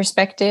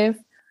perspective.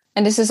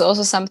 And this is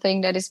also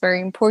something that is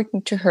very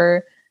important to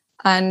her.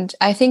 And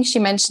I think she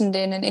mentioned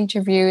in an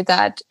interview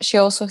that she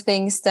also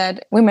thinks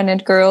that women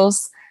and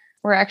girls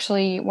were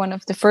actually one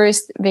of the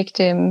first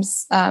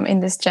victims in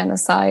this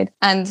genocide.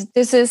 And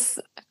this is,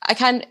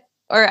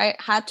 I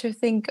had to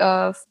think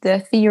of the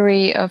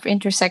theory of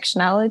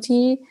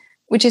intersectionality,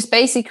 which is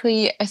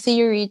basically a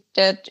theory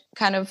that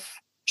kind of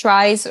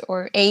tries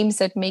or aims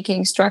at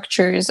making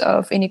structures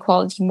of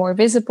inequality more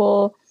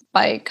visible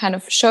by kind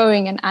of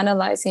showing and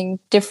analyzing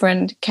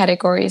different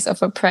categories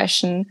of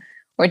oppression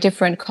or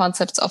different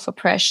concepts of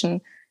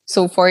oppression.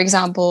 So, for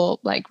example,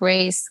 like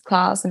race,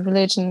 class, and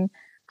religion.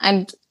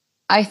 And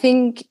I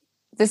think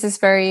this is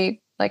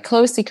very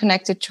closely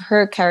connected to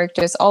her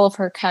characters. All of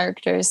her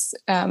characters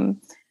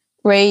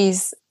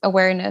raise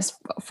awareness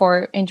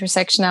for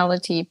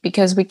intersectionality,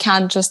 because we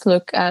can't just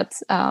look at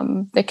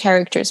the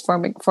characters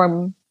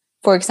from,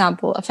 for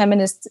example, a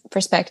feminist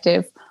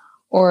perspective,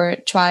 or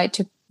try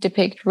to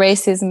depict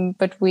racism,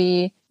 but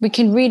we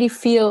can really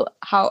feel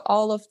how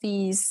all of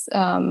these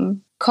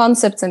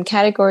concepts and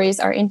categories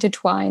are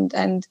intertwined,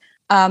 and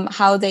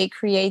how they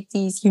create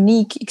these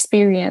unique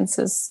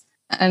experiences.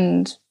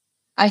 And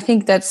I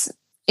think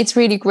it's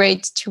really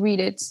great to read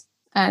it,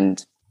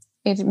 and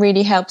it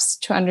really helps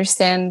to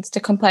understand the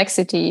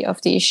complexity of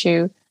the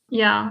issue.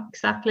 Yeah,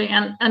 exactly.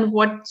 And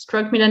what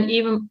struck me then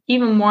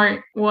even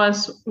more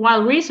was,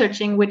 while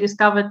researching, we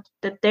discovered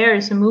that there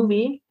is a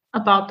movie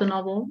about the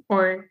novel,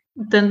 or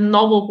the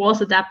novel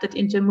was adapted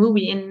into a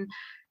movie in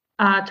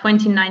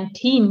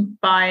 2019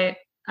 by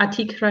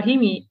Atiq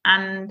Rahimi.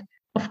 And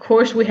of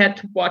course, we had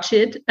to watch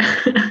it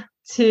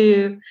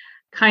to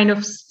kind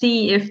of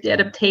see if the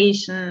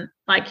adaptation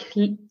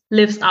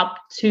lives up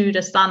to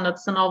the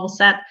standards the novel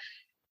set.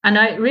 And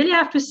I really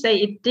have to say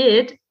it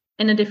did,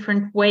 in a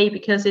different way,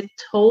 because it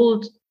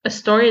told a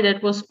story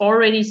that was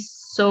already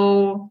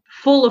so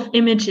full of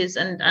images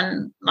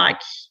and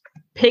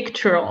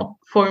pictorial,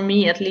 for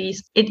me at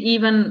least. It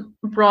even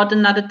brought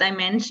another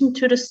dimension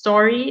to the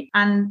story,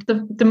 and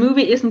the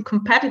movie isn't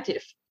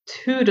competitive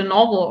to the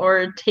novel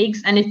or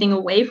takes anything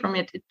away from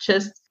it. It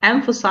just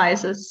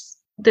emphasizes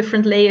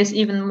different layers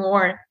even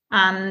more.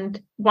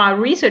 And while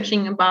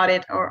researching about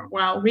it, or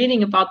while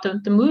reading about the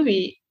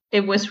movie,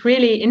 it was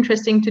really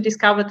interesting to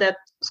discover that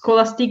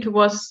Scholastique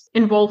was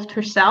involved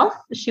herself.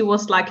 She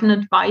was like an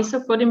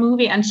advisor for the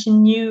movie, and she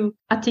knew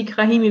Atiq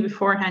Rahimi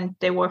beforehand.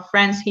 They were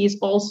friends. He's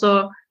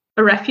also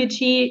a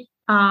refugee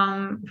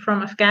from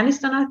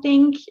Afghanistan, I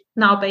think,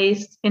 now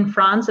based in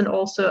France, and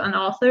also an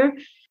author.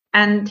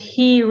 And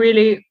he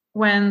really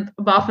went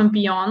above and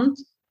beyond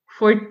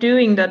for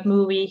doing that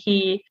movie.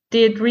 He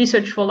did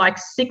research for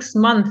 6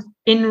 months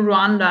in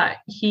Rwanda.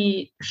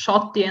 He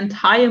shot the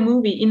entire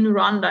movie in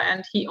Rwanda,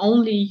 and he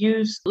only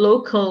used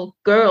local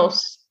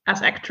girls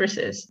as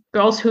actresses,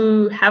 girls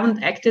who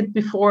haven't acted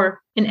before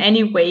in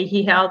any way.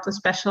 He held a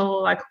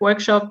special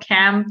workshop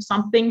camp,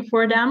 something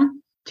for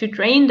them to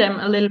train them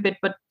a little bit,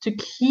 but to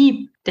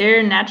keep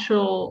their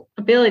natural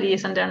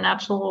abilities and their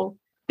natural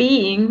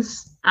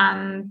beings.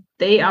 And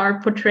they are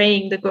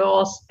portraying the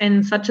girls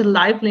in such a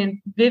lively and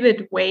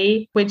vivid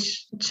way,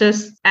 which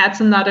just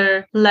adds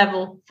another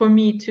level for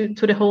me to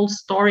the whole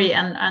story.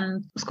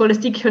 And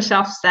Scholastique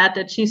herself said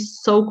that she's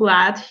so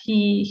glad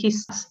he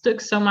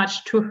stuck so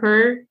much to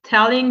her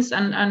tellings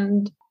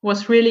and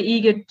was really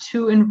eager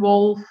to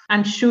involve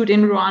and shoot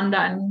in Rwanda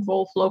and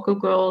involve local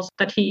girls,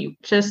 that he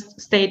just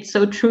stayed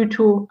so true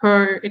to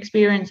her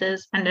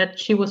experiences and that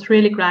she was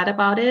really glad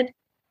about it.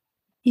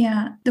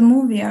 Yeah, the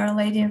movie Our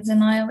Lady of the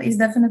Nile is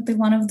definitely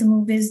one of the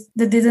movies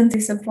that didn't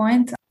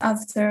disappoint.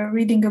 After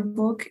reading a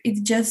book,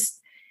 it just,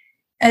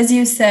 as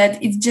you said,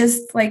 it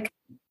just like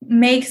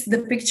makes the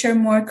picture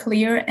more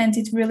clear, and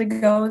it really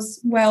goes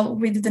well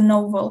with the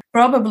novel,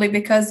 probably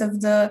because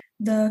of the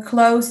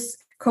close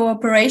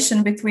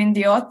cooperation between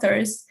the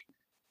authors.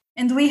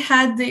 And we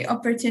had the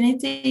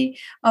opportunity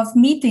of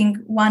meeting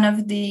one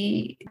of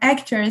the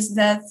actors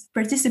that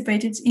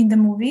participated in the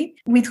movie,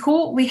 with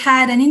who we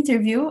had an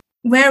interview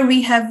where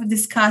we have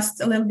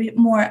discussed a little bit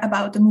more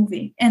about the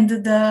movie and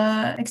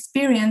the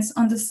experience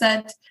on the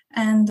set,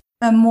 and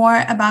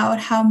more about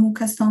how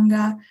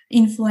Mukasonga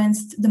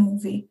influenced the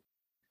movie.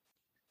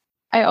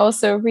 I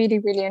also really,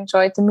 really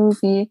enjoyed the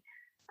movie.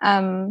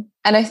 And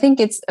I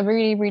think it's a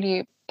really,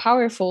 really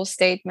powerful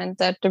statement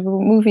that the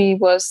movie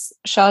was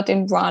shot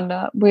in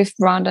Rwanda with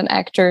Rwandan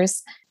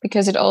actors,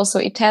 because it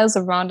tells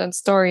a Rwandan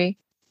story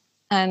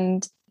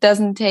and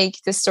doesn't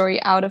take the story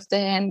out of the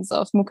hands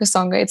of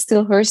Mukasonga. It's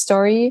still her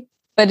story,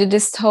 but it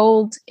is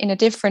told in a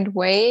different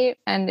way,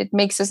 and it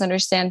makes us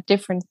understand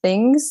different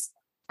things.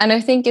 And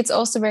I think it's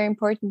also very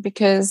important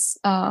because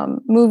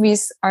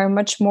movies are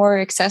much more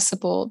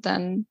accessible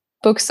than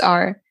books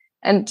are.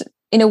 And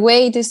in a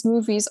way, this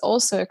movie is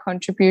also a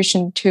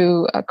contribution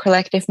to a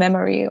collective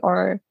memory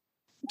or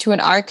to an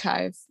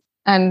archive.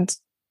 And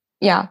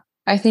yeah,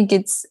 I think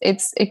it's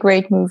a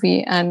great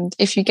movie. And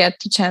if you get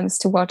the chance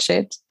to watch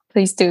it,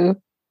 please do.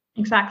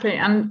 Exactly.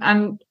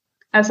 And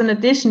as an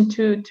addition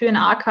to an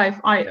archive,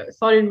 I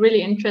thought it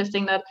really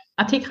interesting that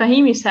Atik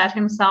Rahimi said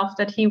himself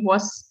that he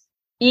was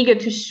eager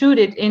to shoot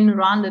it in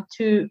Rwanda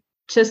to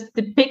just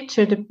depict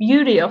the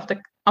beauty of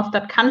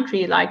that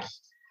country, like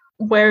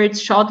where it's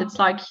shot. It's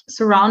like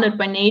surrounded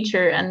by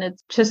nature, and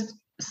it's just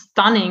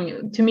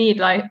stunning to me. It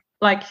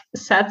like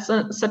sets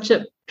such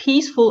a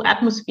peaceful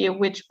atmosphere,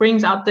 which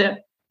brings out the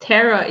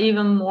terror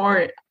even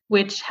more,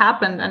 which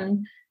happened.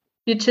 And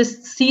you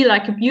just see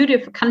like a beauty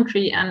of a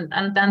country,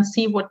 and then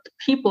see what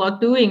people are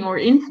doing or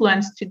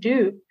influenced to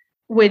do,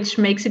 which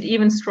makes it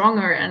even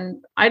stronger. And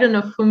I don't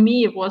know, for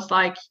me, it was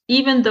like,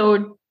 even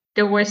though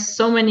there were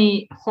so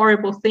many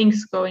horrible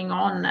things going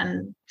on,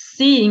 and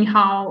seeing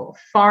how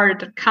far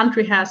the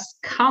country has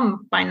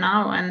come by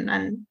now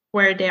and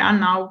where they are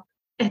now,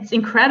 it's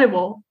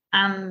incredible.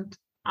 And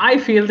I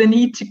feel the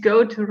need to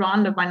go to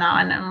Rwanda by now.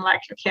 And I'm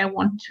like, okay, I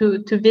want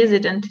to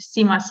visit and to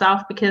see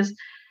myself, because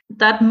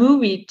that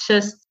movie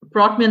just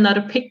brought me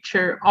another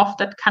picture of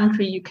that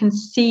country. You can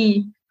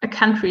see a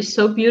country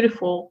so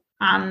beautiful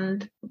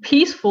and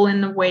peaceful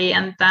in a way,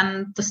 and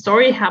then the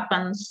story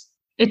happens.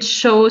 It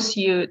shows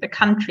you the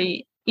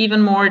country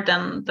even more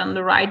than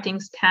the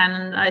writings can.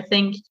 And I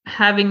think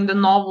having the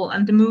novel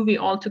and the movie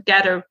all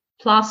together,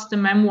 plus the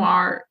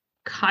memoir,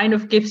 kind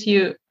of gives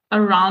you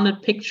a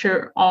rounded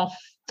picture of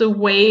the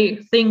way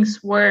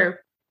things were,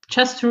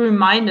 just to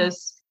remind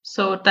us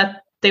so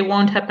that they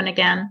won't happen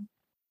again.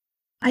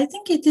 I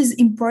think it is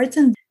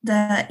important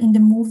that in the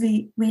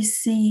movie we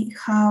see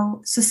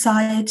how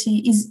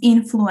society is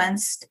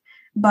influenced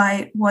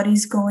by what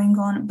is going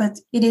on, but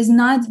it is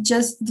not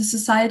just the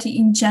society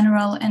in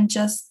general and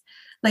just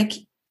like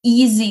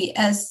easy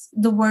as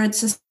the word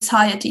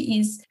society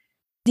is.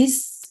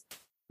 This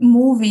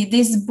movie,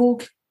 this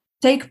book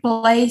take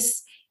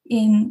place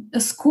in a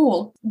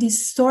school.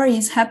 This story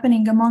is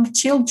happening among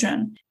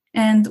children,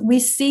 and we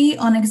see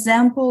on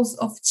examples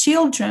of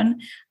children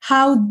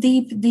how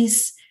deep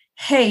this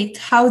hate,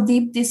 how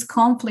deep this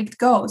conflict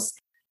goes.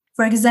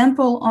 For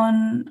example,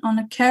 on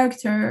a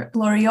character,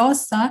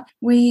 Gloriosa,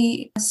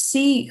 we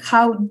see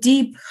how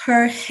deep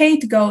her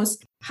hate goes,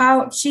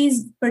 how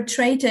she's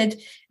portrayed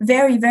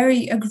very,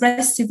 very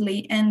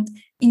aggressively. And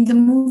in the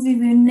movie,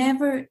 we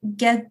never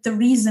get the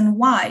reason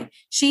why.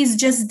 She's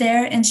just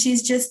there and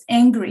she's just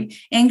angry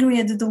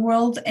at the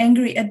world,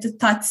 angry at the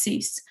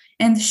Tutsis.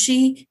 And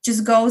she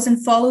just goes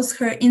and follows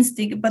her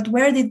instinct. But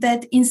where did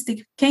that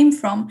instinct came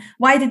from?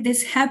 Why did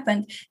this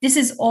happen? This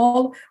is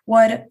all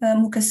what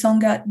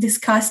Mukasonga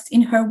discussed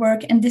in her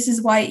work. And this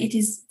is why it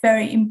is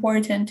very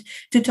important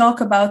to talk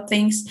about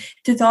things,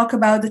 to talk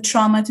about the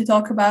trauma, to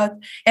talk about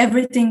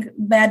everything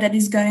bad that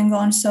is going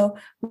on, so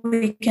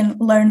we can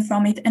learn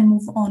from it and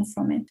move on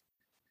from it.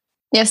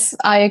 Yes,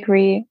 I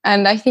agree.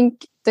 And I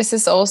think this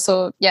is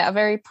also, a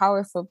very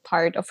powerful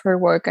part of her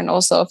work and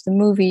also of the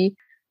movie.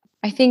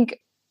 I think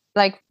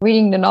like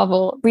reading the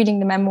novel, reading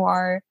the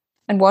memoir,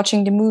 and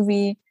watching the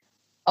movie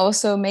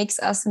also makes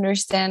us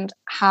understand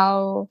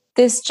how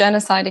this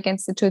genocide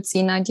against the Tutsi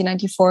in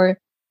 1994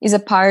 is a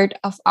part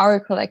of our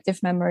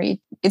collective memory.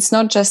 It's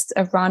not just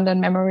a Rwandan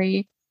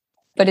memory,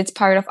 but it's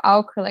part of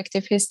our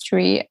collective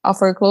history, of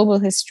our global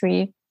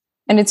history.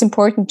 And it's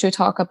important to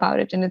talk about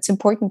it, and it's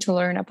important to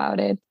learn about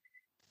it.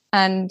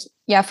 And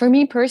for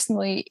me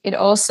personally, it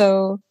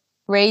also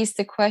raised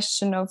the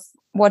question of,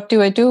 what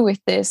do I do with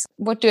this?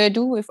 What do I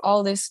do with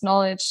all this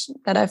knowledge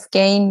that I've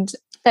gained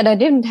that I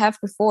didn't have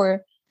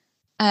before?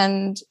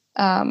 And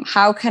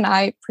how can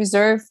I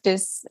preserve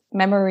this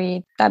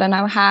memory that I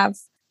now have?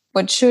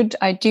 What should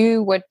I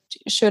do? What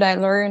should I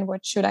learn?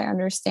 What should I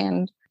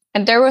understand?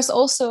 And there was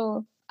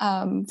also,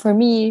 for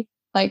me,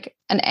 like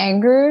an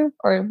anger,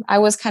 or I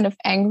was kind of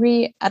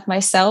angry at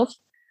myself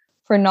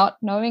for not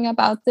knowing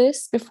about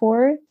this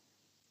before.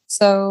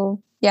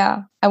 So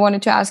yeah, I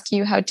wanted to ask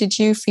you, how did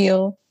you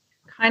feel?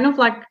 Kind of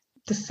like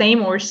the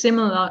same or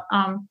similar,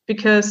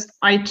 because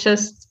I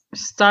just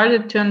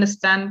started to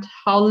understand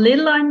how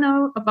little I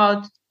know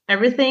about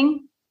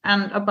everything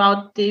and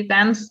about the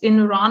events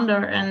in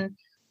Rwanda.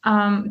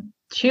 And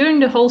during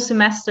the whole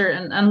semester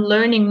and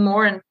learning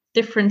more and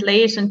different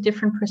layers and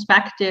different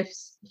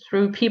perspectives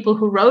through people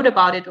who wrote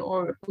about it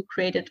or who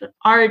created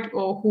art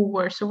or who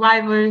were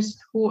survivors,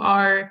 who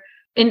are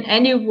in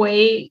any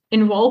way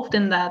involved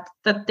in that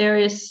there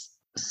is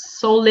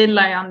so little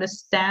I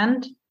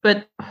understand,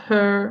 but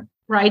her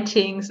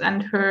writings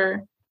and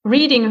her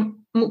reading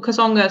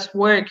Mukasonga's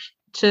work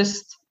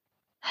just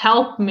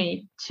helped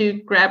me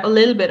to grab a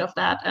little bit of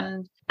that.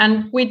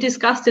 And we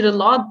discussed it a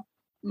lot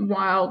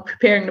while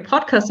preparing the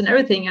podcast and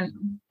everything. And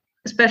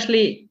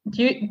especially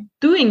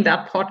doing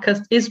that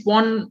podcast is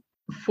one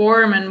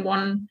form and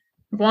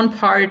one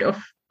part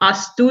of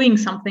us doing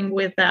something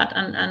with that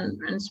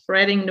and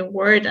spreading the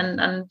word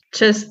and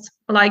just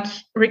like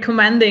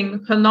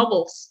recommending her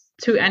novels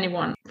to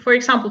anyone. For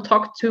example,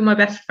 talked to my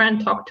best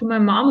friend, talked to my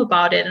mom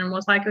about it, and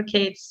was like,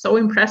 okay, it's so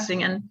impressive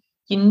and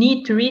you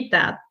need to read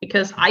that,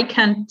 because I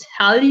can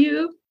tell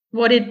you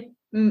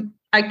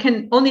I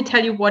can only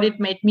tell you what it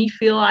made me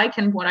feel like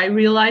and what I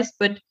realized,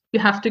 but you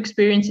have to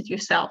experience it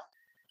yourself.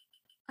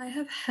 I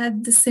have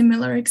had the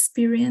similar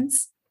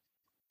experience.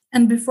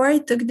 And before I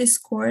took this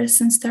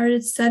course and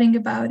started studying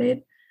about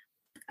it,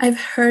 I've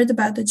heard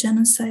about the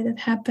genocide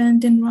that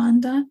happened in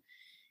Rwanda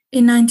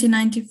in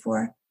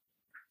 1994.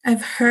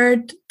 I've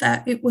heard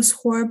that it was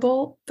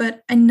horrible,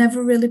 but I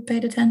never really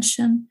paid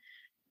attention.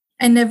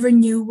 I never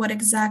knew what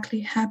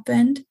exactly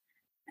happened.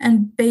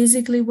 And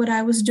basically what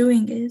I was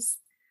doing is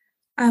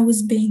I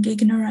was being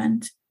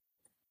ignorant.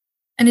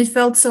 And it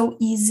felt so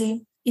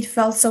easy. It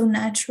felt so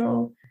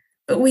natural.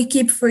 But we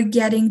keep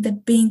forgetting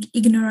that being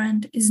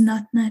ignorant is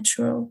not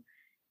natural.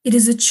 It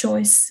is a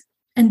choice.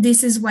 And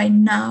this is why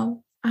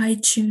now I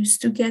choose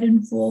to get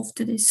involved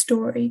to this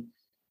story,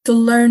 to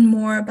learn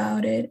more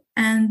about it.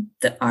 And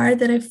the art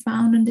that I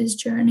found on this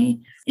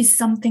journey is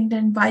something that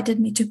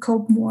invited me to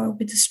cope more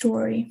with the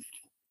story.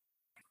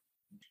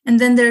 And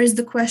then there is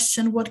the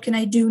question, what can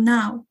I do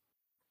now?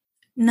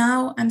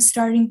 Now I'm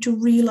starting to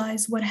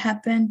realize what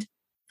happened.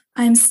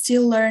 I'm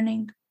still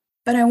learning,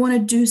 but I want to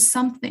do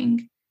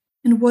something.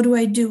 And what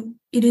do?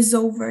 It is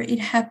over. It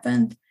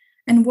happened.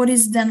 And what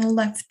is then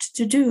left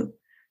to do?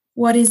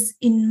 What is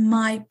in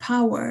my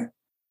power?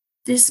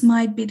 This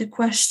might be the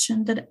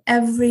question that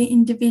every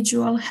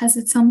individual has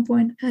at some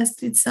point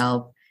asked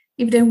itself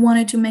if they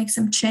wanted to make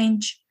some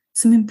change,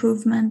 some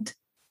improvement.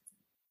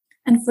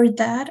 And for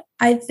that,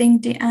 I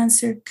think the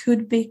answer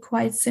could be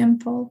quite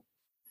simple.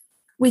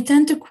 We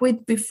tend to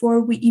quit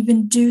before we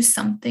even do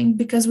something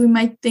because we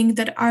might think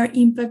that our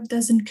impact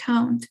doesn't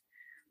count.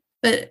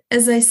 But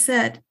as I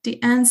said,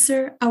 the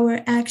answer,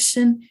 our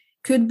action,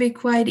 could be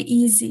quite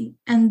easy.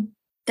 And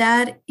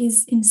that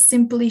is in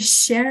simply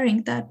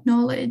sharing that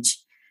knowledge,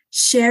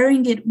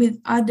 sharing it with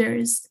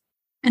others.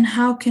 And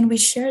how can we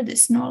share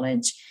this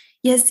knowledge?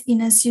 Yes,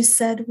 Ines, you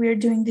said we're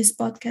doing this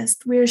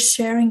podcast. We're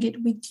sharing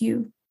it with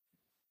you.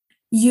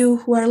 You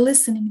who are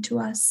listening to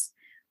us.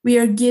 We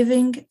are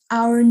giving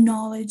our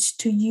knowledge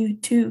to you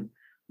too.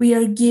 We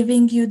are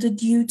giving you the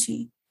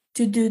duty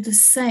to do the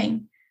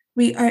same.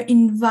 We are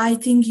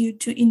inviting you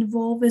to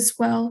involve as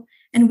well,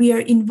 and we are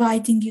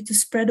inviting you to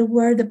spread a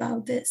word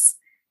about this.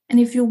 And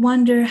if you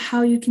wonder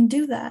how you can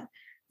do that,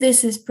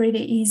 this is pretty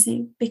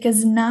easy,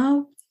 because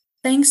now,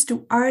 thanks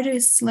to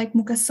artists like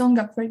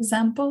Mukasonga, for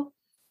example,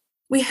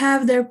 we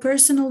have their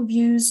personal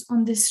views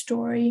on this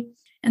story,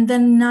 and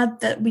then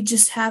not that we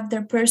just have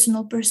their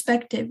personal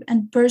perspective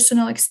and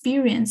personal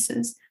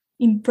experiences,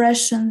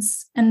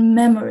 impressions, and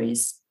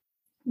memories.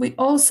 We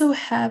also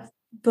have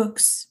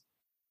books,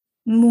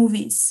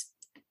 movies,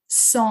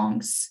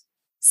 songs,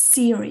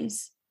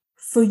 series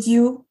for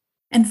you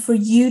and for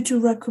you to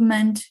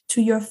recommend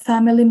to your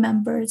family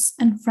members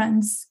and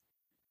friends.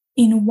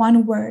 In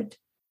one word,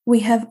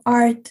 we have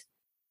art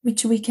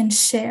which we can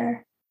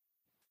share.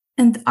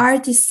 And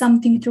art is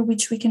something through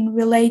which we can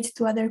relate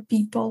to other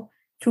people,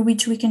 through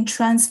which we can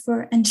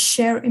transfer and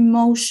share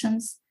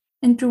emotions,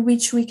 and through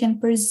which we can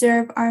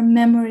preserve our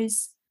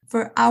memories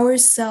for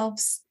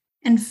ourselves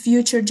and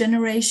future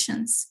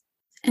generations,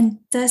 and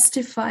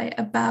testify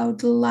about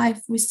the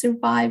life we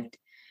survived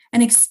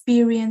and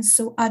experienced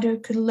so others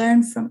could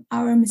learn from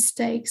our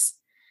mistakes.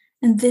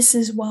 And this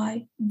is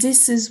why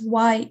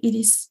it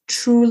is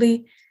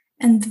truly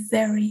and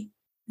very,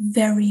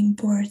 very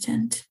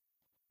important.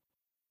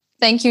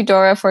 Thank you,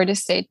 Dora, for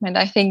this statement.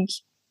 I think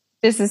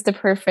this is the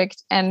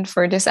perfect end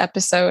for this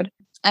episode.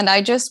 And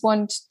I just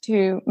want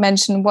to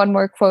mention one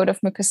more quote of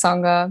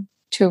Mukasonga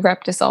to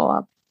wrap this all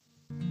up.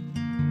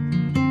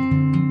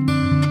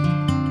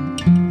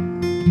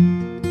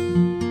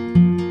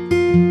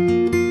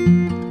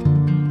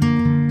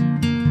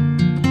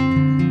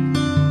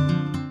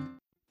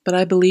 but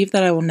I believe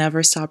that I will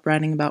never stop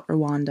writing about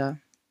Rwanda.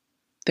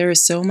 There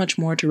is so much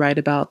more to write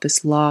about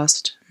this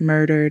lost,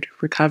 murdered,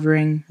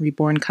 recovering,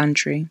 reborn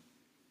country.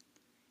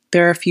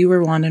 There are fewer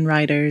Rwandan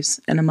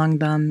writers, and among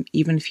them,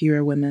 even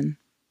fewer women.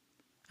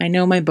 I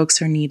know my books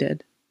are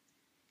needed.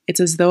 It's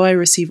as though I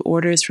receive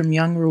orders from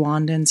young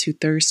Rwandans who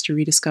thirst to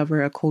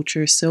rediscover a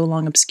culture so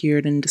long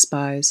obscured and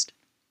despised.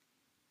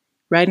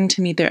 Writing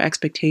to meet their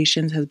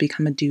expectations has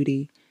become a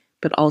duty,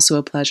 but also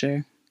a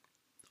pleasure.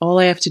 All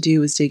I have to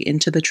do is dig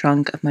into the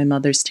trunk of my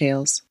mother's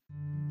tales.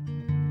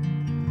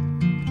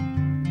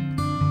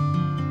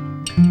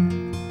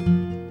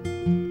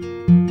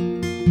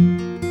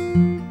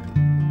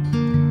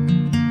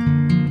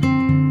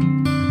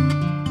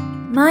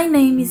 My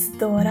name is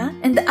Dora,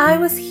 and I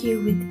was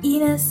here with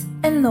Ines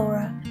and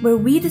Laura, where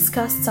we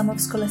discussed some of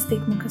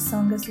Scholastique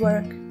Mukasonga's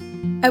work.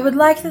 I would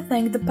like to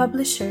thank the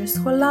publishers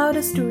who allowed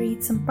us to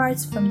read some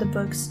parts from the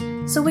books,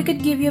 so we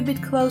could give you a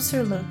bit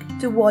closer look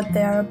to what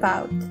they are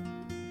about.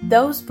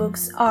 Those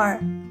books are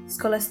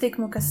Scholastique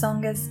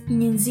Mukasonga's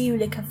Inyenzi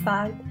ule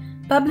Kafard,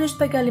 published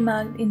by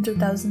Gallimard in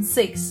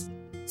 2006,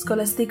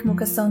 Scholastique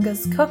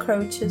Mukasonga's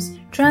Cockroaches,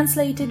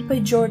 translated by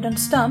Jordan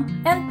Stump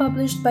and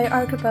published by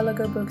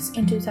Archipelago Books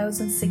in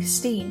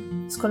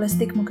 2016,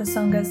 Scholastique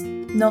Mukasonga's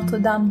Notre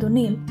Dame du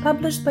Nil,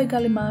 published by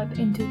Gallimard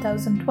in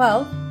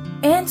 2012,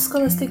 and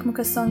Scholastique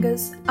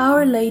Mukasonga's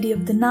Our Lady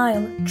of the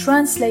Nile,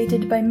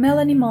 translated by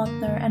Melanie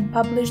Mottner and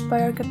published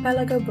by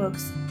Archipelago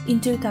Books in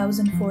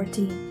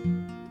 2014.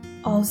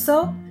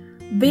 Also,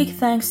 big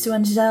thanks to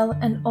Angèle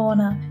and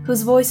Ona,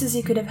 whose voices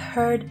you could have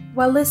heard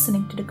while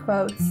listening to the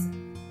quotes.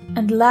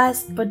 And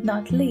last but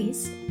not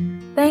least,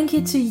 thank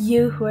you to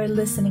you who are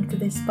listening to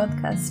this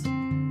podcast.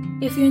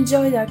 If you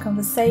enjoyed our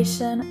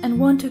conversation and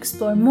want to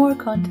explore more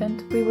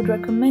content, we would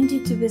recommend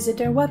you to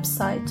visit our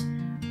website,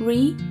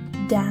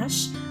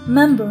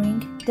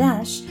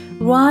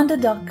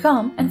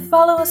 re-membering-rwanda.com, and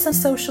follow us on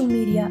social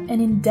media, and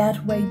in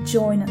that way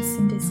join us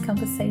in these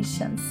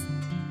conversations.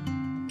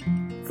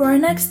 For our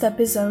next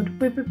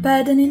episode, we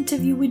prepared an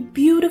interview with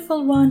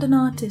beautiful Rwandan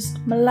artist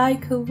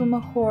Malaika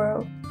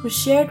Mahoro, who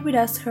shared with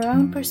us her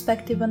own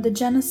perspective on the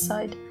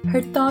genocide,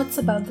 her thoughts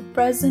about the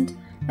present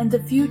and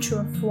the future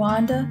of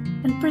Rwanda,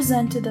 and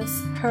presented us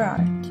her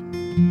art.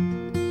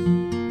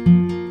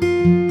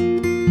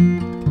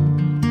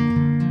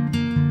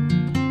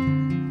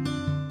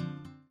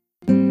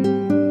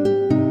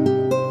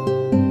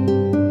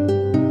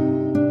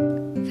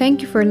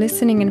 Thank you for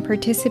listening and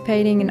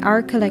participating in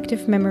our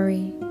collective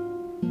memory.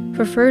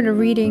 For further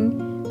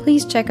reading,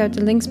 please check out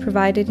the links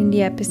provided in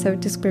the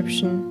episode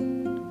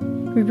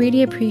description. We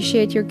really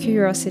appreciate your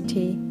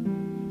curiosity.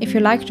 If you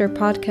liked our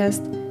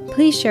podcast,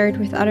 please share it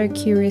with other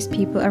curious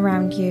people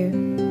around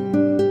you.